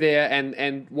go there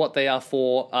and what they are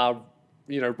for are,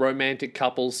 you know, romantic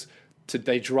couples.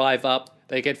 They drive up,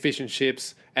 they get fish and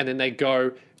chips, and then they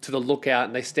go to the lookout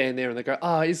and they stand there and they go,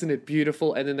 isn't it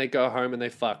beautiful? And then they go home and they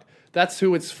fuck. That's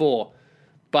who it's for.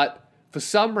 But for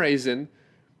some reason,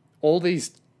 all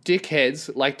these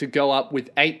dickheads like to go up with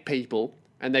 8 people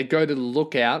and they go to the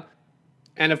lookout.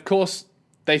 And of course,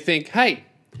 they think, hey,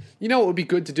 you know what would be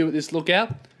good to do at this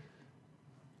lookout?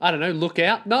 I don't know, look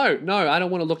out? No, I don't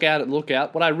want to look out at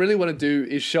lookout. What I really want to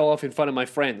do is show off in front of my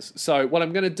friends. So what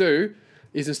I'm going to do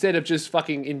is, instead of just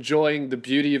fucking enjoying the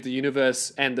beauty of the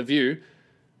universe and the view,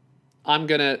 I'm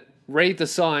going to read the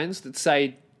signs that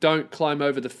say, don't climb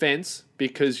over the fence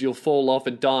because you'll fall off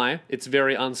and die. It's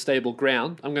very unstable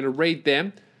ground. I'm going to read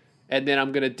them, and then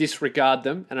I'm going to disregard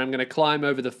them, and I'm going to climb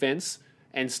over the fence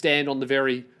and stand on the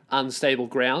very unstable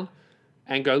ground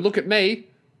and go, look at me,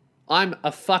 I'm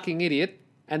a fucking idiot.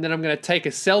 And then I'm going to take a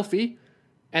selfie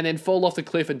and then fall off the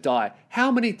cliff and die.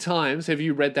 How many times have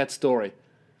you read that story?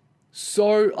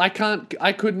 So I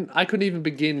couldn't even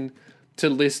begin to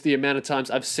list the amount of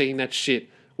times I've seen that shit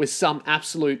where some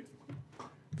absolute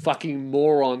fucking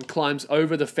moron climbs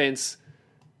over the fence.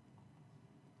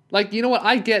 Like, you know what?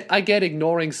 I get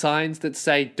ignoring signs that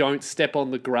say don't step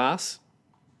on the grass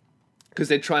because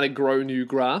they're trying to grow new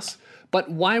grass. But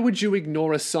why would you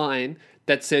ignore a sign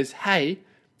that says, hey,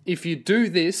 if you do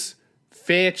this,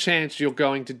 fair chance you're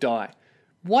going to die?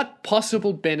 What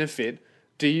possible benefit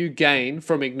do you gain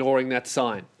from ignoring that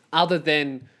sign? Other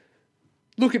than,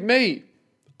 look at me,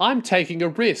 I'm taking a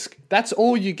risk. That's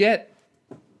all you get.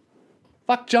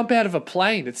 Fuck, jump out of a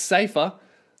plane. It's safer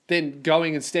than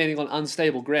going and standing on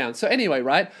unstable ground. So anyway,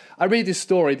 right, I read this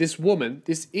story. This woman,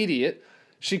 this idiot,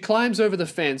 she climbs over the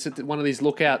fence at one of these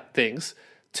lookout things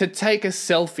to take a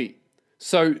selfie.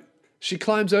 So she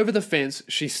climbs over the fence,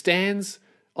 she stands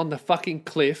on the fucking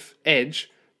cliff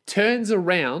edge, turns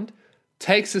around,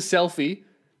 takes a selfie,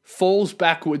 falls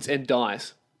backwards and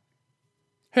dies.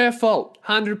 Her fault.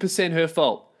 100% her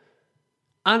fault.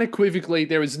 Unequivocally,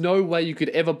 there is no way you could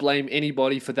ever blame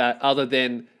anybody for that other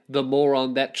than the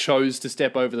moron that chose to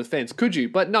step over the fence. Could you?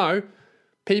 But no,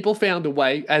 people found a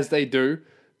way, as they do,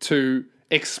 to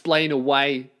explain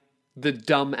away the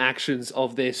dumb actions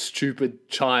of their stupid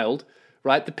child,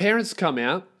 right? The parents come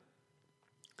out.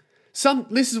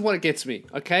 This is what it gets me,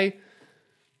 okay?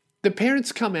 The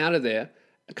parents come out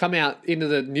into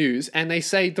the news, and they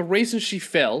say the reason she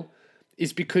fell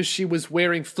is because she was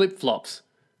wearing flip-flops,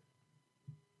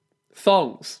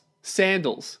 thongs,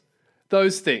 sandals,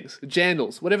 those things,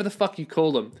 jandals, whatever the fuck you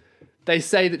call them. They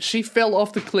say that she fell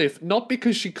off the cliff not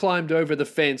because she climbed over the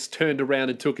fence, turned around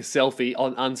and took a selfie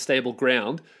on unstable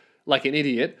ground like an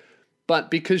idiot,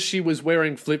 but because she was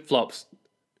wearing flip-flops.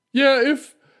 Yeah,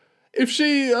 if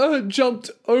she jumped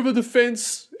over the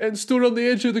fence and stood on the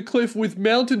edge of the cliff with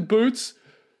mountain boots,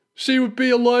 she would be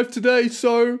alive today.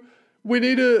 So we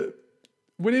need to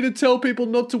tell people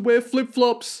not to wear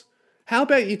flip-flops. How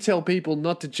about you tell people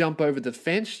not to jump over the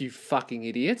fence, you fucking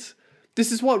idiots?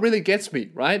 This is what really gets me,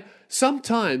 right?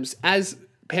 Sometimes, as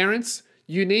parents,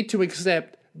 you need to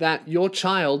accept that your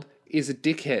child is a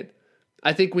dickhead.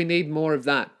 I think we need more of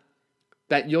that.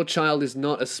 That your child is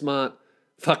not a smart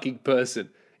fucking person.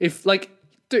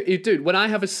 Dude, when I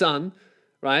have a son,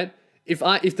 right? If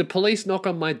the police knock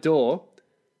on my door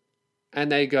and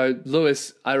they go,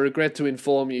 Lewis, I regret to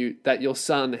inform you that your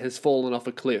son has fallen off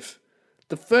a cliff.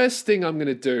 The first thing I'm going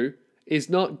to do is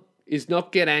not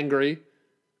get angry,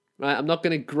 right? I'm not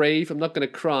going to grieve. I'm not going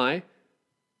to cry,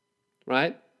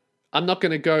 right? I'm not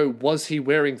going to go, was he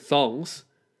wearing thongs?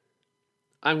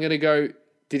 I'm going to go,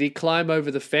 did he climb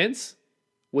over the fence?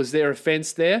 Was there a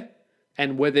fence there?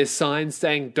 And were there signs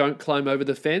saying don't climb over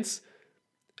the fence?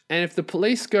 And if the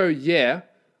police go, yeah,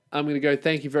 I'm going to go,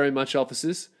 thank you very much,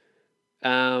 officers.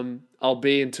 I'll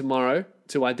be in tomorrow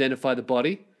to identify the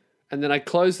body. And then I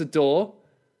close the door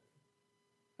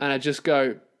and I just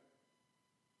go,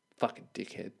 fucking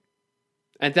dickhead.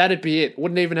 And that'd be it.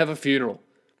 Wouldn't even have a funeral.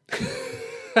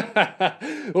 I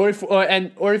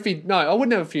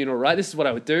wouldn't have a funeral, right? This is what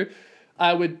I would do.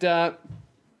 I would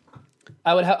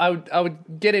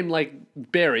get him like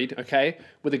buried, okay,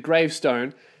 with a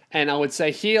gravestone, and I would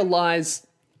say, here lies,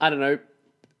 I don't know,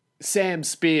 Sam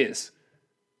Spears.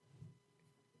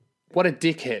 What a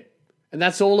dickhead. And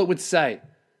that's all it would say.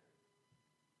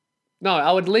 No,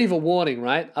 I would leave a warning,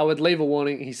 right? I would leave a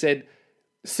warning. He said,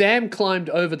 Sam climbed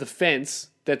over the fence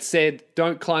that said,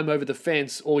 don't climb over the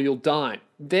fence or you'll die.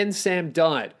 Then Sam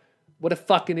died. What a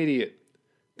fucking idiot.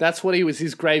 That's what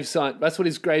his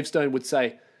gravestone would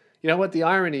say. You know what the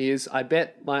irony is? I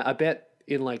bet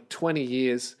in like 20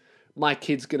 years, my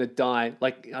kid's gonna die,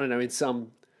 like, I don't know, in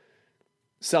some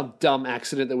dumb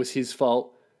accident that was his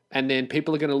fault. And then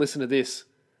people are gonna listen to this.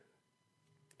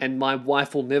 And my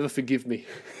wife will never forgive me.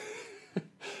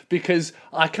 Because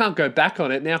I can't go back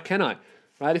on it now, can I?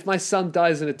 Right? If my son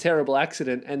dies in a terrible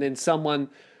accident and then someone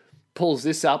pulls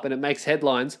this up and it makes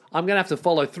headlines, I'm going to have to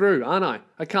follow through, aren't I?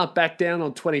 I can't back down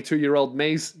on 22-year-old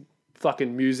me's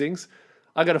fucking musings.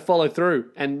 I got to follow through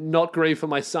and not grieve for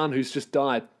my son who's just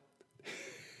died.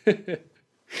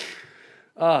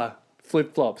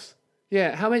 Flip-flops.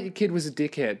 Yeah, how about your kid was a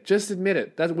dickhead? Just admit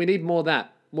it. We need more of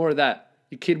that.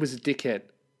 Your kid was a dickhead.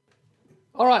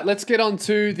 All right, let's get on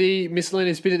to the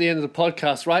miscellaneous bit at the end of the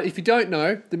podcast, right? If you don't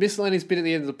know, the miscellaneous bit at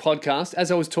the end of the podcast,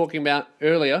 as I was talking about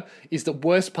earlier, is the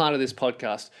worst part of this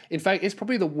podcast. In fact, it's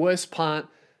probably the worst part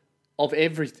of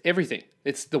everything.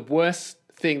 It's the worst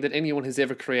thing that anyone has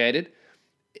ever created.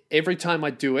 Every time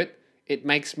I do it, it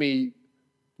makes me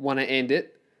want to end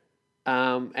it.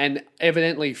 And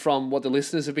evidently from what the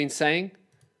listeners have been saying,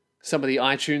 some of the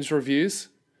iTunes reviews,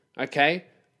 okay,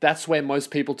 That's where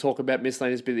most people talk about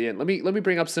miscellaneous bit at the end. Let me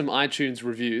bring up some iTunes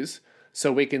reviews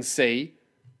so we can see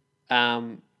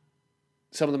some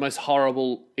of the most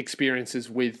horrible experiences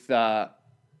with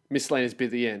miscellaneous bit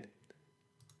at the end.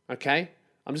 Okay,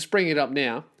 I'm just bringing it up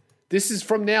now. This is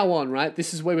from now on, right?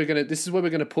 This is where we're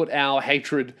gonna put our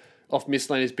hatred of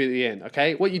miscellaneous bit at the end.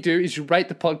 Okay, what you do is you rate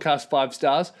the podcast 5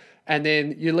 stars, and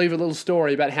then you leave a little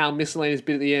story about how miscellaneous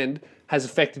bit at the end has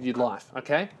affected your life.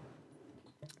 Okay.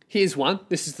 Here's one.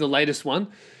 This is the latest one.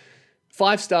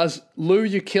 5 stars. Lou,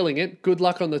 you're killing it. Good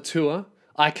luck on the tour.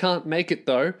 I can't make it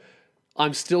though.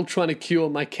 I'm still trying to cure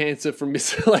my cancer from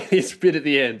miscellaneous bit at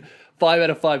the end. 5 out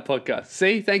of 5 podcast.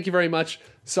 See, thank you very much.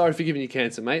 Sorry for giving you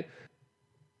cancer, mate.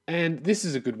 And this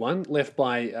is a good one, left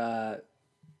by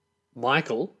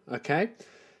Michael. Okay.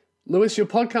 Lewis, your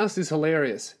podcast is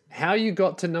hilarious. How you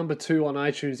got to number 2 on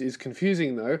iTunes is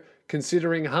confusing though,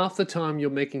 considering half the time you're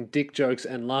making dick jokes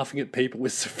and laughing at people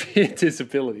with severe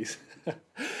disabilities.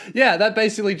 Yeah, that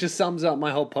basically just sums up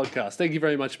my whole podcast. Thank you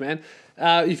very much, man.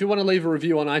 If you want to leave a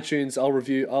review on iTunes, I'll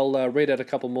read out a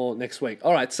couple more next week.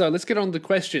 All right, so let's get on to the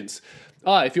questions.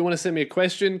 If you want to send me a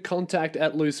question,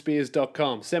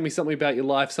 contact@louspears.com. Send me something about your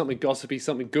life, something gossipy,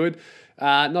 something good.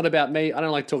 Not about me. I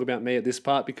don't like to talk about me at this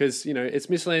part because, it's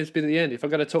miscellaneous bit at the end. If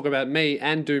I've got to talk about me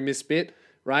and do miss bit,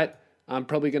 right, I'm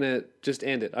probably going to just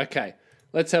end it. Okay,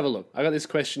 let's have a look. I got this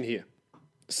question here.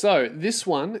 So this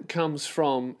one comes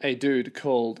from a dude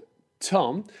called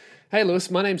Tom. Hey,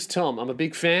 Lewis, my name's Tom. I'm a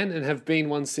big fan and have been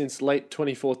one since late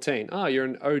 2014. Oh, you're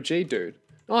an OG dude.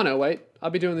 Oh, no, wait.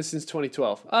 I've been doing this since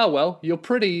 2012. Oh, well,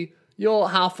 you're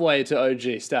halfway to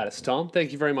OG status, Tom.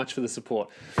 Thank you very much for the support.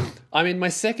 I'm in my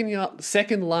second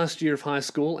last year of high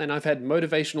school, and I've had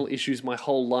motivational issues my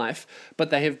whole life, but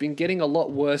they have been getting a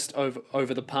lot worse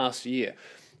over the past year.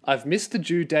 I've missed the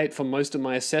due date for most of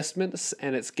my assessments,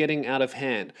 and it's getting out of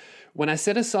hand. When I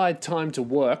set aside time to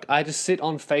work, I just sit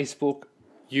on Facebook,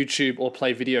 YouTube, or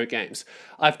play video games.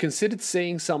 I've considered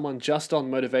seeing someone just on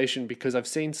motivation because I've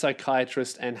seen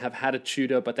psychiatrists and have had a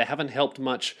tutor, but they haven't helped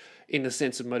much in the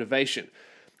sense of motivation.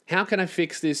 How can I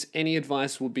fix this? Any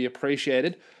advice would be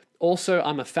appreciated. Also,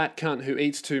 I'm a fat cunt who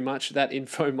eats too much. That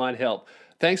info might help.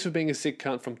 Thanks for being a sick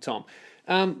cunt from Tom.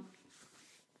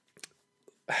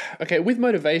 Okay, with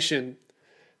motivation,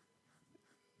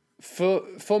 for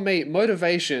me,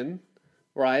 motivation,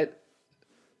 right?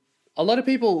 A lot of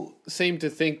people seem to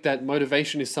think that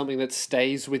motivation is something that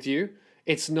stays with you.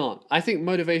 It's not. I think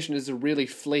motivation is a really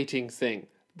fleeting thing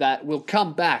that will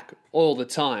come back all the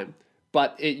time,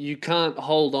 but you can't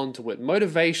hold on to it.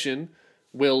 Motivation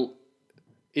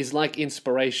is like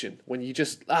inspiration. When you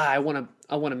just, I want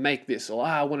to make this, or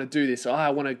I want to do this, or I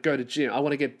want to go to gym, I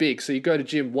want to get big. So you go to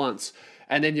gym once,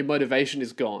 and then your motivation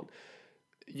is gone.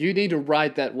 You need to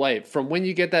ride that wave. From when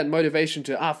you get that motivation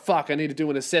to, fuck, I need to do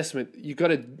an assessment,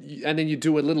 and then you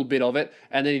do a little bit of it,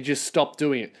 and then you just stop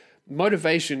doing it.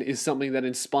 Motivation is something that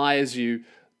inspires you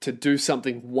to do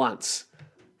something once.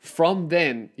 From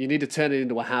then, you need to turn it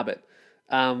into a habit.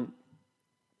 And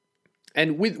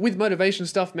with motivation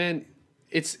stuff, man,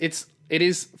 it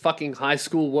is fucking high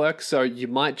school work, so you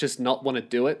might just not want to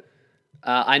do it.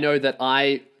 I know that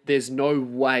there's no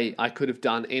way I could have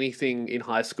done anything in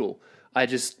high school. I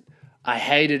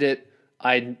hated it.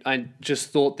 I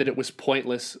just thought that it was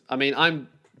pointless. I mean, I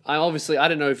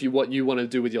don't know what you want to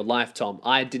do with your life, Tom.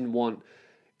 I didn't want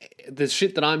the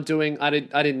shit that I'm doing. I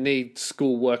didn't need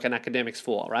school work and academics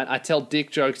for, right? I tell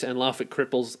dick jokes and laugh at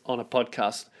cripples on a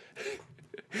podcast.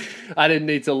 I didn't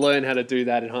need to learn how to do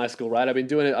that in high school, right? I've been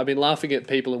doing it. I've been laughing at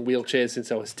people in wheelchairs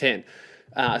since I was 10.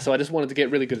 So I just wanted to get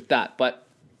really good at that. But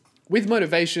with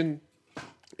motivation,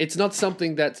 it's not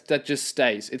something that just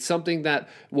stays. It's something that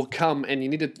will come, and you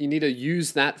need to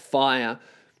use that fire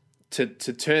to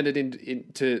turn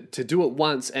it to do it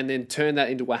once, and then turn that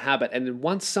into a habit. And then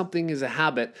once something is a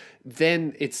habit,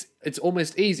 then it's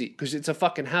almost easy because it's a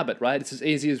fucking habit, right? It's as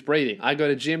easy as breathing. I go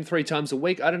to gym 3 times a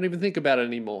week. I don't even think about it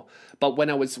anymore. But when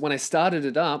I started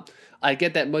it up, I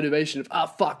get that motivation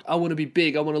of, fuck, I want to be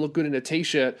big. I want to look good in a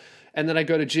t-shirt. And then I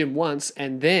go to gym once,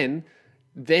 and then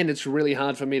it's really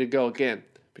hard for me to go again.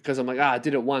 Because I'm like, I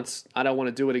did it once. I don't want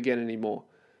to do it again anymore.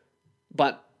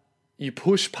 But you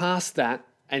push past that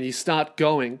and you start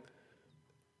going,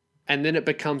 and then it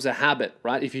becomes a habit,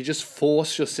 right? If you just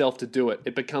force yourself to do it,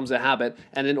 it becomes a habit,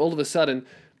 and then all of a sudden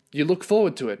you look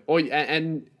forward to it.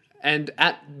 And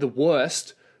at the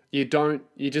worst, you don't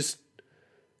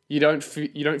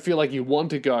feel like you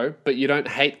want to go, but you don't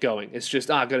hate going. It's just,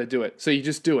 I got to do it. So you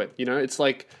just do it. It's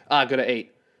like, I got to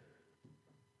eat.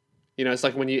 You know, it's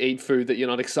like when you eat food that you're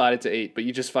not excited to eat, but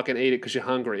you just fucking eat it because you're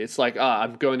hungry. It's like,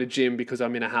 I'm going to gym because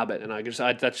I'm in a habit, and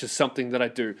that's just something that I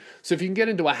do. So if you can get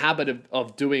into a habit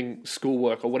of doing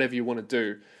schoolwork or whatever you want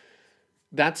to do,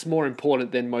 that's more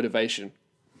important than motivation.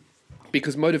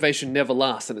 Because motivation never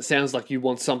lasts, and it sounds like you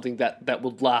want something that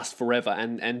will last forever,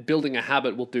 and building a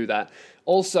habit will do that.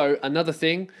 Also, another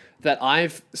thing that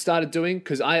I've started doing,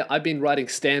 because I've been writing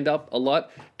stand-up a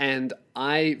lot, and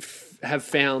I have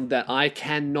found that I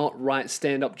cannot write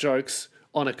stand-up jokes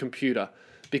on a computer,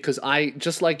 because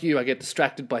just like you, I get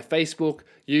distracted by Facebook,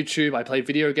 YouTube, I play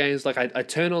video games, like I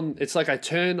turn on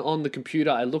the computer,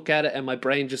 I look at it, and my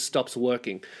brain just stops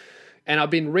working. And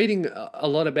I've been reading a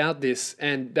lot about this,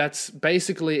 and that's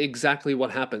basically exactly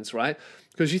what happens, right?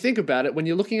 Because you think about it, when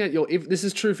you're looking at this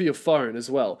is true for your phone as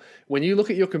well. When you look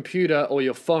at your computer or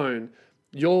your phone,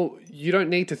 you don't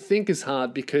need to think as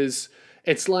hard, because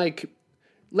it's like,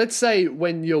 let's say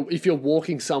if you're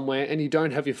walking somewhere and you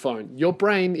don't have your phone, your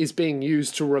brain is being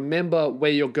used to remember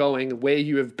where you're going, where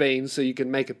you have been, so you can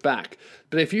make it back.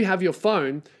 But if you have your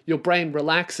phone, your brain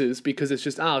relaxes because it's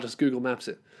just, I'll just Google Maps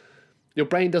it. Your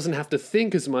brain doesn't have to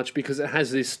think as much because it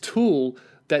has this tool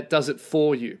that does it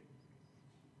for you.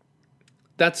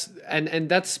 That's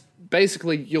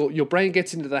basically your brain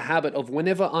gets into the habit of,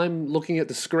 whenever I'm looking at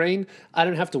the screen, I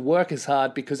don't have to work as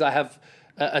hard because I have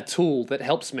a tool that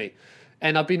helps me.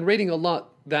 And I've been reading a lot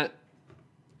that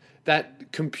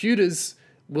computers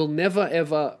will never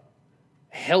ever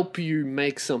help you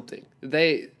make something.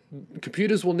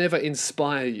 Computers will never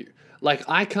inspire you. Like,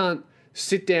 I can't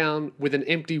sit down with an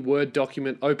empty Word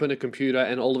document, open a computer,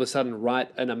 and all of a sudden write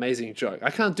an amazing joke.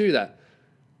 I can't do that.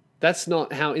 That's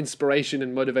not how inspiration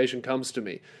and motivation comes to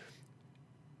me.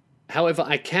 However,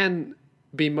 I can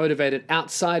be motivated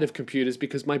outside of computers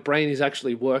because my brain is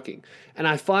actually working. And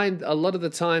I find a lot of the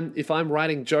time, if I'm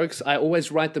writing jokes, I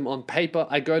always write them on paper.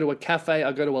 I go to a cafe,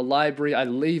 I go to a library, I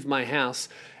leave my house,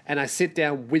 and I sit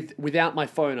down without my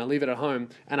phone. I leave it at home,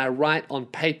 and I write on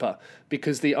paper,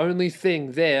 because the only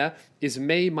thing there is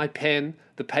me, my pen,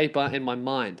 the paper, and my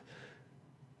mind.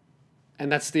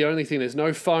 And that's the only thing. There's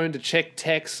no phone to check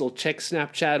texts or check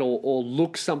Snapchat or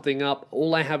look something up.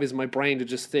 All I have is my brain to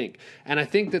just think. And I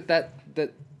think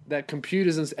that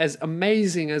computers, as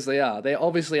amazing as they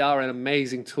obviously are an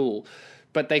amazing tool,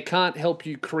 but they can't help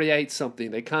you create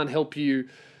something. They can't help you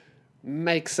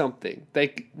make something.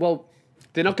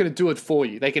 They're not going to do it for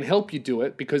you. They can help you do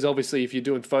it, because obviously if you're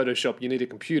doing Photoshop, you need a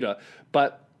computer.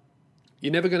 But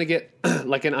you're never going to get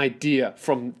like an idea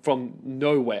from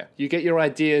nowhere. You get your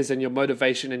ideas and your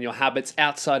motivation and your habits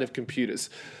outside of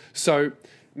computers. So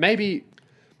maybe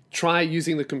try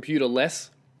using the computer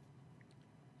less.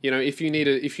 You know, if you need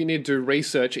to do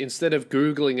research, instead of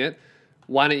Googling it,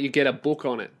 why don't you get a book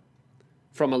on it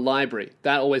from a library?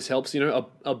 That always helps. You know,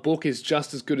 a book is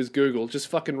just as good as Google. Just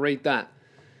fucking read that.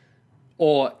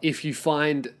 Or if you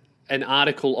find an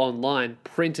article online,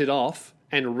 print it off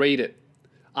and read it.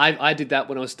 I did that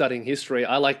when I was studying history.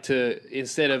 I like to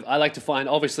find,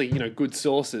 obviously, you know, good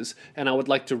sources, and I would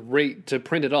like to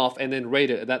print it off and then read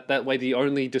it. That way, the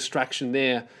only distraction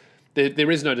there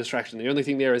is no distraction. The only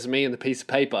thing there is me and the piece of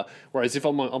paper. Whereas if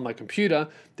I'm on my computer,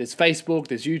 there's Facebook,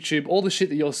 there's YouTube, all the shit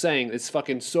that you're saying. There's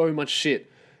fucking so much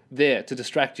shit there to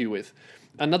distract you with.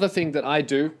 Another thing that I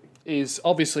do is,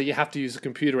 obviously you have to use a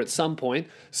computer at some point.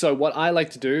 So what I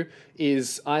like to do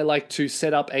is I like to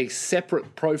set up a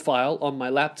separate profile on my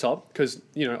laptop, because,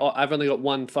 you know, I've only got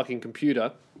one fucking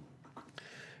computer.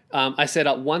 I set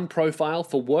up one profile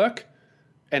for work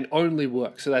and only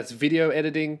work. So that's video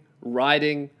editing,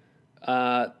 writing,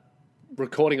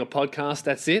 recording a podcast.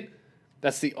 That's it.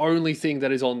 That's the only thing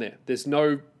that is on there. There's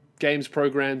no games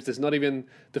programs. There's not even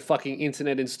the fucking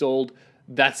internet installed.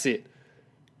 That's it.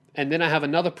 And then I have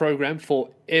another program for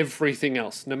everything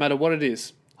else, no matter what it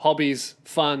is. Hobbies,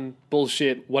 fun,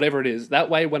 bullshit, whatever it is. That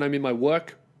way, when I'm in my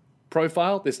work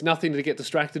profile, there's nothing to get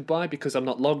distracted by, because I'm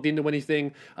not logged into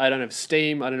anything. I don't have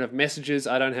Steam. I don't have messages.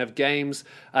 I don't have games.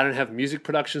 I don't have music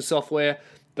production software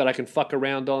that I can fuck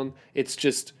around on. It's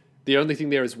just, the only thing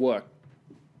there is work.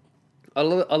 A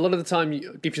lot of the time,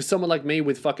 if you're someone like me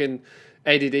with fucking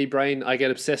ADD brain, I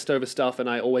get obsessed over stuff, and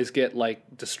I always get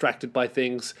like distracted by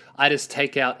things. I just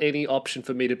take out any option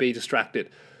for me to be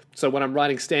distracted. So when I'm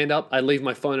writing stand-up, I leave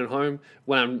my phone at home.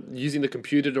 When I'm using the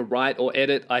computer to write or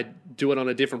edit, I do it on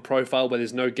a different profile where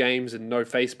there's no games and no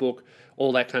Facebook,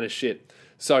 all that kind of shit.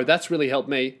 So that's really helped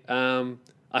me. I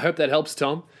hope that helps,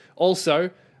 Tom.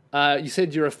 Also, you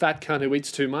said you're a fat cunt who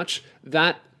eats too much.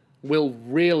 That will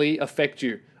really affect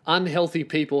you. Unhealthy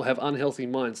people have unhealthy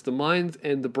minds. The mind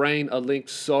and the brain are linked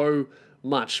so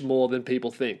much more than people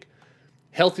think.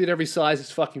 Healthy at every size is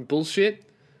fucking bullshit.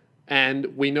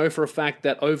 And we know for a fact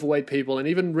that overweight people and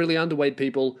even really underweight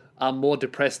people are more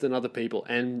depressed than other people.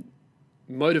 And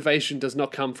motivation does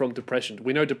not come from depression.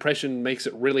 We know depression makes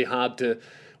it really hard to,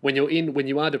 when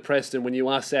you are depressed and when you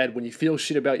are sad, when you feel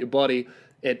shit about your body,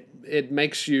 it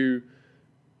makes you,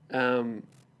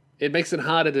 it makes it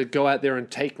harder to go out there and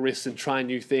take risks and try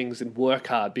new things and work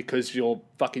hard because you're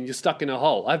stuck in a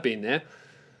hole. I've been there.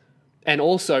 And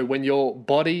also when you're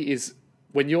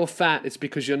fat, it's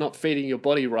because you're not feeding your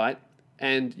body right,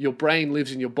 and your brain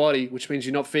lives in your body, which means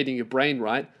you're not feeding your brain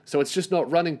right. So it's just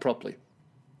not running properly.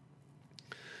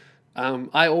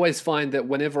 I always find that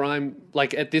whenever I'm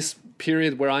like at this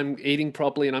period where I'm eating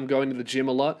properly and I'm going to the gym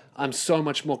a lot, I'm so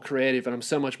much more creative and I'm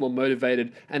so much more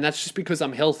motivated. And that's just because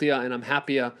I'm healthier and I'm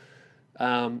happier.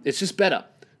 It's just better.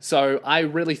 So I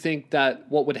really think that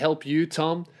what would help you,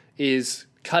 Tom, is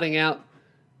cutting out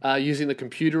using the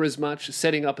computer as much,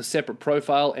 setting up a separate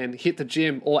profile and hit the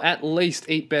gym, or at least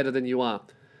eat better than you are.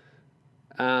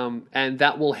 And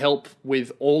that will help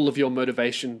with all of your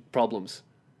motivation problems.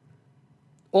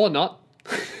 Or not.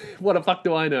 What the fuck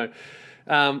do I know?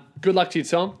 Good luck to you,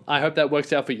 Tom. I hope that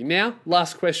works out for you. Now,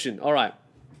 last question. All right.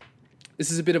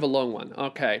 This is a bit of a long one.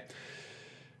 Okay.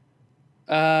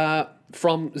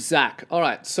 From Zach. All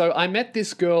right. So I met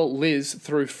this girl, Liz,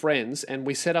 through friends, and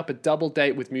we set up a double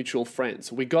date with mutual friends.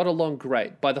 We got along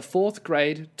great. By the fourth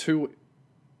date.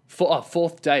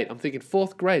 I'm thinking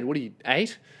fourth grade. What are you,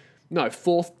 8? No,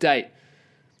 fourth date.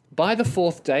 By the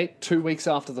fourth date, 2 weeks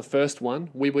after the first one,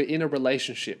 we were in a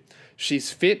relationship. She's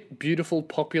fit, beautiful,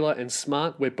 popular, and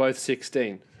smart. We're both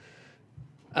 16.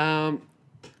 Calling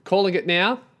it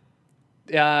now.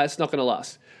 It's not going to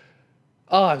last.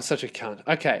 Oh, I'm such a cunt.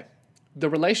 Okay. The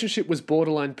relationship was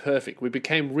borderline perfect. We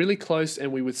became really close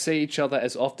and we would see each other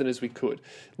as often as we could.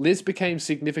 Liz became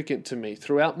significant to me.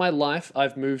 Throughout my life,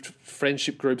 I've moved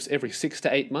friendship groups every 6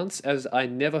 to 8 months, as I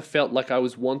never felt like I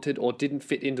was wanted or didn't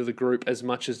fit into the group as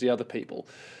much as the other people.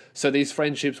 So these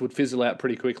friendships would fizzle out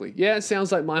pretty quickly. Yeah, it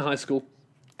sounds like my high school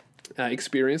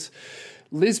experience.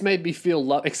 Liz made me feel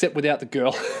loved, except without the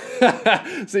girl.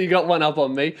 So you got one up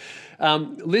on me.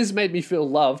 Liz made me feel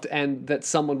loved and that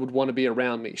someone would want to be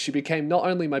around me. She became not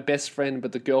only my best friend,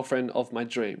 but the girlfriend of my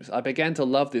dreams. I began to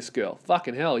love this girl.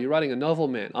 Fucking hell, you're writing a novel,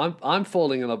 man. I'm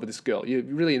falling in love with this girl. You're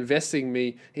really investing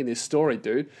me in this story,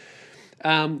 dude.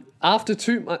 After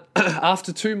 2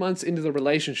 months into the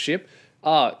relationship,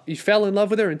 you fell in love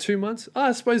with her in 2 months?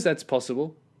 I suppose that's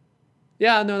possible.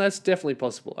 Yeah, no, that's definitely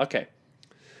possible. Okay.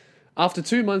 After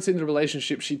 2 months into the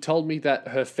relationship, she told me that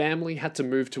her family had to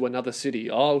move to another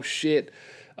city. Oh, shit.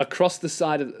 Across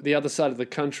the other side of the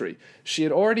country. She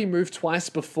had already moved twice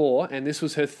before, and this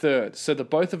was her third. So the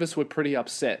both of us were pretty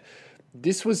upset.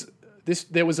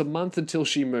 There was a month until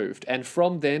she moved, and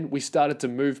from then we started to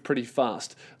move pretty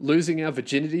fast, losing our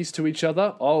virginities to each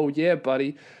other. Oh yeah,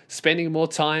 buddy, spending more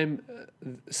time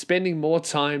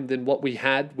than what we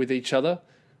had with each other.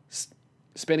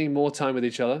 Spending more time with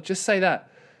each other. Just say that.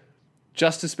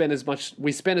 Just to spend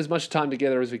we spent as much time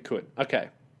together as we could. Okay,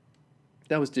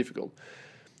 that was difficult.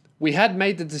 We had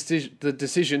made the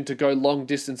decision to go long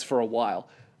distance for a while.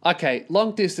 Okay,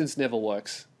 long distance never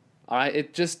works. All right,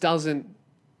 it just doesn't.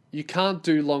 You can't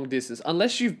do long distance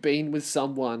unless you've been with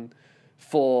someone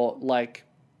for like,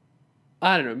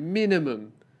 I don't know,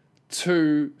 minimum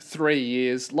 2-3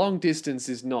 years. Long distance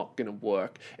is not going to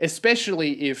work,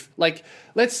 especially if, like,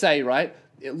 let's say, right,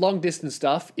 long distance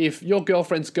stuff, if your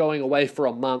girlfriend's going away for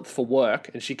a month for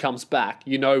work and she comes back,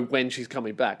 you know when she's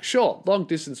coming back. Sure, long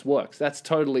distance works. That's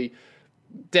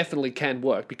definitely can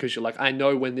work because you're like, I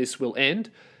know when this will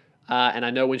end and I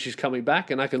know when she's coming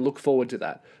back and I can look forward to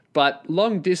that. But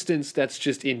long distance, that's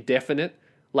just indefinite.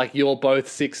 Like you're both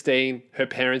 16, her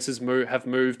parents have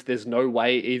moved. There's no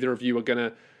way either of you are going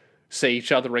to see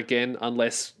each other again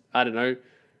unless, I don't know,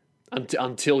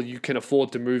 until you can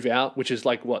afford to move out, which is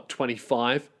like, what,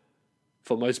 25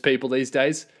 for most people these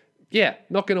days? Yeah,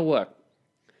 not going to work.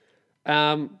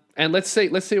 And let's see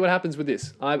what happens with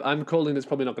this. I'm calling this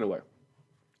probably not going to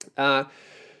work.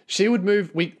 She would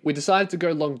move, we decided to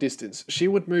go long distance. She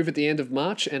would move at the end of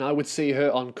March and I would see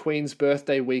her on Queen's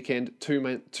birthday weekend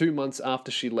 2 months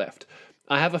after she left.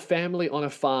 I have a family on a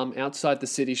farm outside the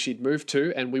city she'd moved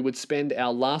to and we would spend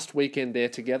our last weekend there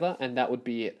together and that would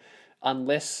be it.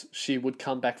 Unless she would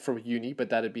come back from uni, but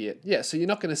that'd be it. Yeah, so you're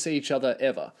not going to see each other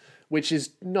ever, which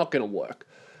is not going to work.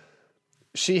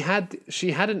 She had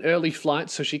an early flight,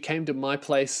 so she came to my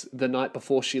place the night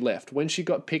before she left. When she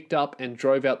got picked up and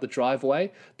drove out the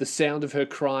driveway, the sound of her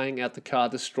crying out the car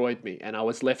destroyed me, and I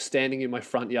was left standing in my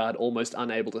front yard almost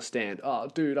unable to stand. Oh,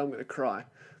 dude, I'm going to cry.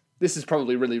 This is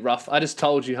probably really rough. I just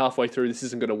told you halfway through this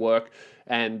isn't going to work,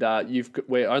 and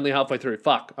we're only halfway through.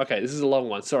 Fuck. Okay, this is a long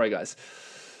one. Sorry, guys.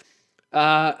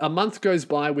 A month goes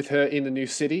by with her in the new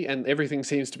city, and everything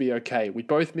seems to be okay. We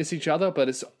both miss each other, but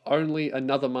it's only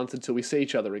another month until we see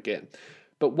each other again.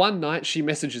 But one night, she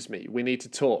messages me. We need to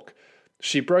talk.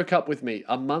 She broke up with me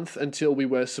a month until we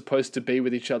were supposed to be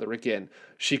with each other again.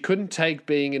 She couldn't take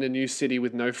being in a new city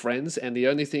with no friends, and the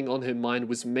only thing on her mind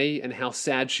was me and how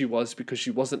sad she was because she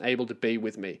wasn't able to be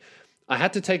with me. I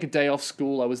had to take a day off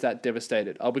school. I was that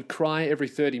devastated. I would cry every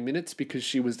 30 minutes because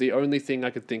she was the only thing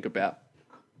I could think about.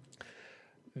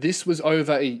 This was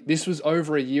over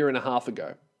a year and a half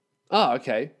ago. Oh,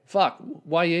 okay. Fuck.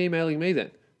 Why are you emailing me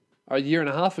then? A year and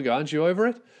a half ago, aren't you over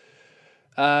it?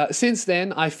 Since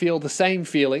then, I feel the same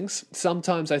feelings.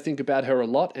 Sometimes I think about her a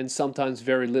lot and sometimes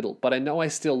very little, but I know I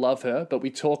still love her, but we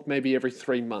talk maybe every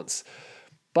 3 months.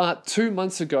 But 2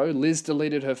 months ago, Liz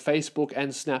deleted her Facebook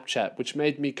and Snapchat, which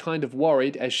made me kind of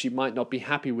worried as she might not be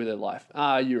happy with her life.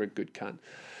 Ah, you're a good cunt.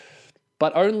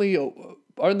 But only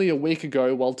a week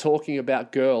ago, while talking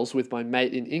about girls with my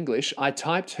mate in English, I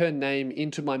typed her name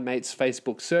into my mate's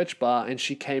Facebook search bar and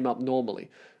she came up normally.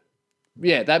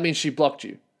 Yeah, that means she blocked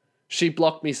you. She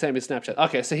blocked me, same as Snapchat.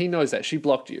 Okay, so he knows that. She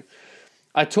blocked you.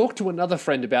 I talked to another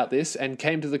friend about this and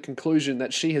came to the conclusion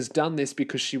that she has done this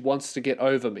because she wants to get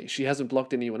over me. She hasn't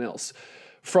blocked anyone else.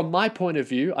 From my point of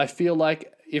view, I feel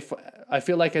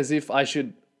as if I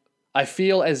should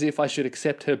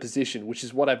accept her position, which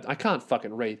is what I can't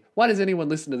fucking read. Why does anyone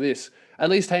listen to this? At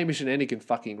least Hamish and Annie can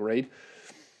fucking read.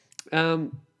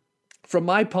 From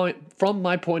my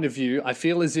point of view, I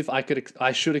feel as if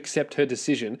I should accept her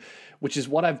decision, which is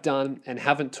what I've done and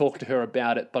haven't talked to her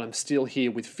about it, but I'm still here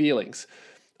with feelings.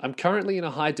 I'm currently in a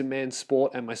high demand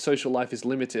sport and my social life is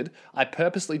limited. I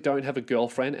purposely don't have a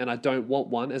girlfriend and I don't want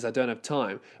one as I don't have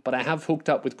time, but I have hooked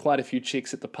up with quite a few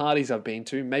chicks at the parties I've been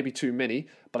to, maybe too many,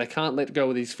 but I can't let go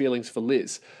of these feelings for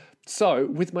Liz. So,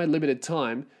 with my limited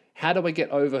time, how do I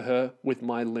get over her with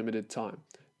my limited time?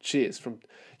 Cheers.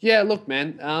 Yeah, look,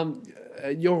 man,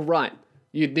 you're right.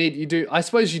 I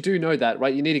suppose you do know that,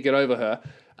 right? You need to get over her.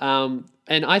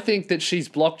 And I think that she's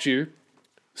blocked you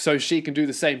so she can do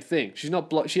the same thing. She's not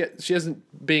blocked. She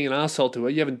hasn't been an asshole to her.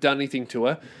 You haven't done anything to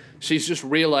her. She's just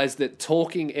realized that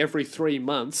talking every 3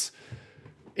 months,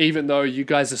 even though you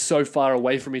guys are so far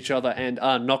away from each other and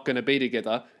are not going to be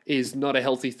together, is not a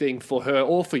healthy thing for her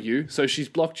or for you. So she's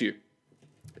blocked you.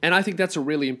 And I think that's a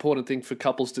really important thing for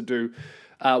couples to do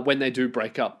when they do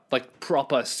break up. Like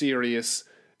proper, serious,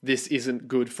 this isn't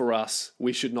good for us,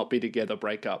 we should not be together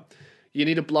breakup. You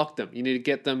need to block them. You need to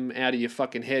get them out of your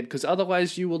fucking head, because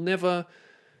otherwise you will never...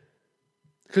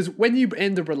 Because when you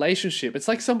end a relationship, it's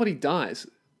like somebody dies.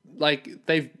 Like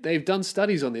they've done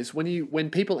studies on this. When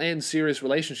people end serious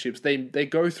relationships, they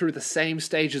go through the same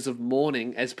stages of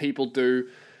mourning as people do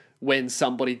when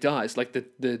somebody dies. Like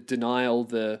the denial,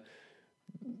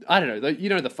 I don't know, you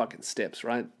know the fucking steps,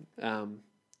 right?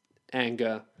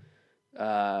 Anger,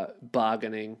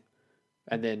 bargaining,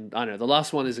 and then, I don't know, the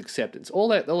last one is acceptance. All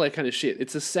that kind of shit.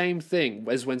 It's the same thing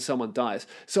as when someone dies.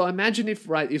 So imagine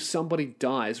if somebody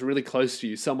dies really close to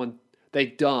you, they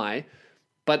die,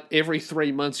 but every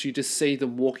 3 months you just see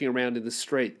them walking around in the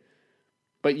street,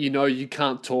 but you know you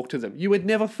can't talk to them. You would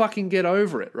never fucking get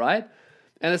over it, right?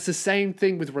 And it's the same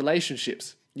thing with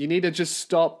relationships. You need to just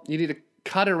stop. You need to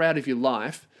cut her out of your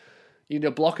life. You need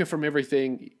to block her from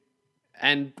everything,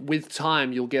 and with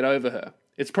time, you'll get over her.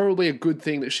 It's probably a good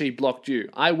thing that she blocked you.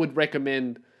 I would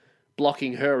recommend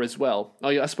blocking her as well. Oh,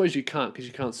 yeah, I suppose you can't because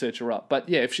you can't search her up. But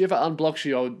yeah, if she ever unblocks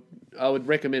you, I would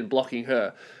recommend blocking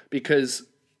her, because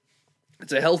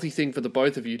it's a healthy thing for the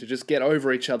both of you to just get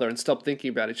over each other and stop thinking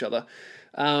about each other.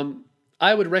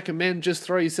 I would recommend just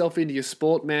throw yourself into your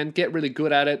sport, man. Get really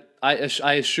good at it. I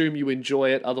assume you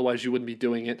enjoy it, otherwise you wouldn't be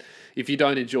doing it. If you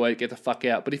don't enjoy it, get the fuck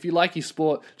out. But if you like your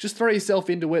sport, just throw yourself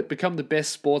into it. Become the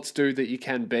best sports dude that you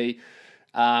can be.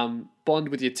 Bond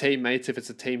with your teammates if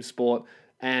it's a team sport.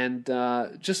 And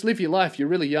just live your life. You're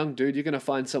really young, dude. You're going to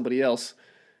find somebody else.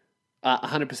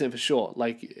 100% for sure.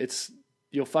 Like,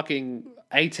 you're fucking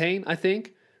 18, I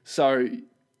think. So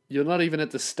you're not even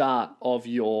at the start of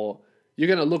your... You're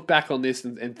going to look back on this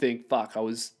and think, fuck,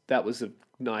 that was a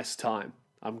nice time.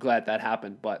 I'm glad that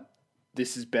happened, but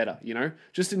this is better, you know?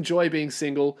 Just enjoy being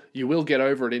single. You will get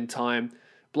over it in time.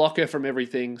 Block her from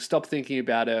everything. Stop thinking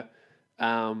about her.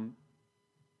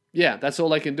 Yeah, that's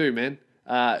all I can do, man.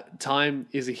 Time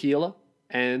is a healer,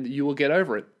 and you will get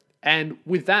over it. And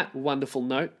with that wonderful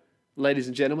note, ladies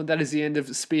and gentlemen, that is the end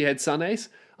of Spearhead Sundays.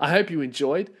 I hope you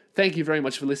enjoyed. Thank you very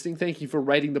much for listening. Thank you for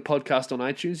rating the podcast on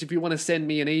iTunes. If you want to send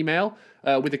me an email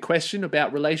with a question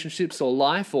about relationships or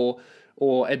life or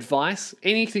or advice,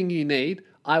 anything you need,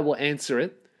 I will answer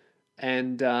it.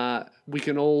 And we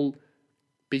can all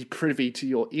be privy to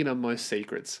your innermost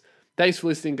secrets. Thanks for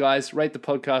listening, guys. Rate the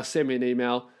podcast, send me an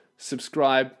email,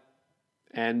 subscribe,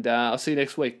 and I'll see you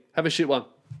next week. Have a shit one.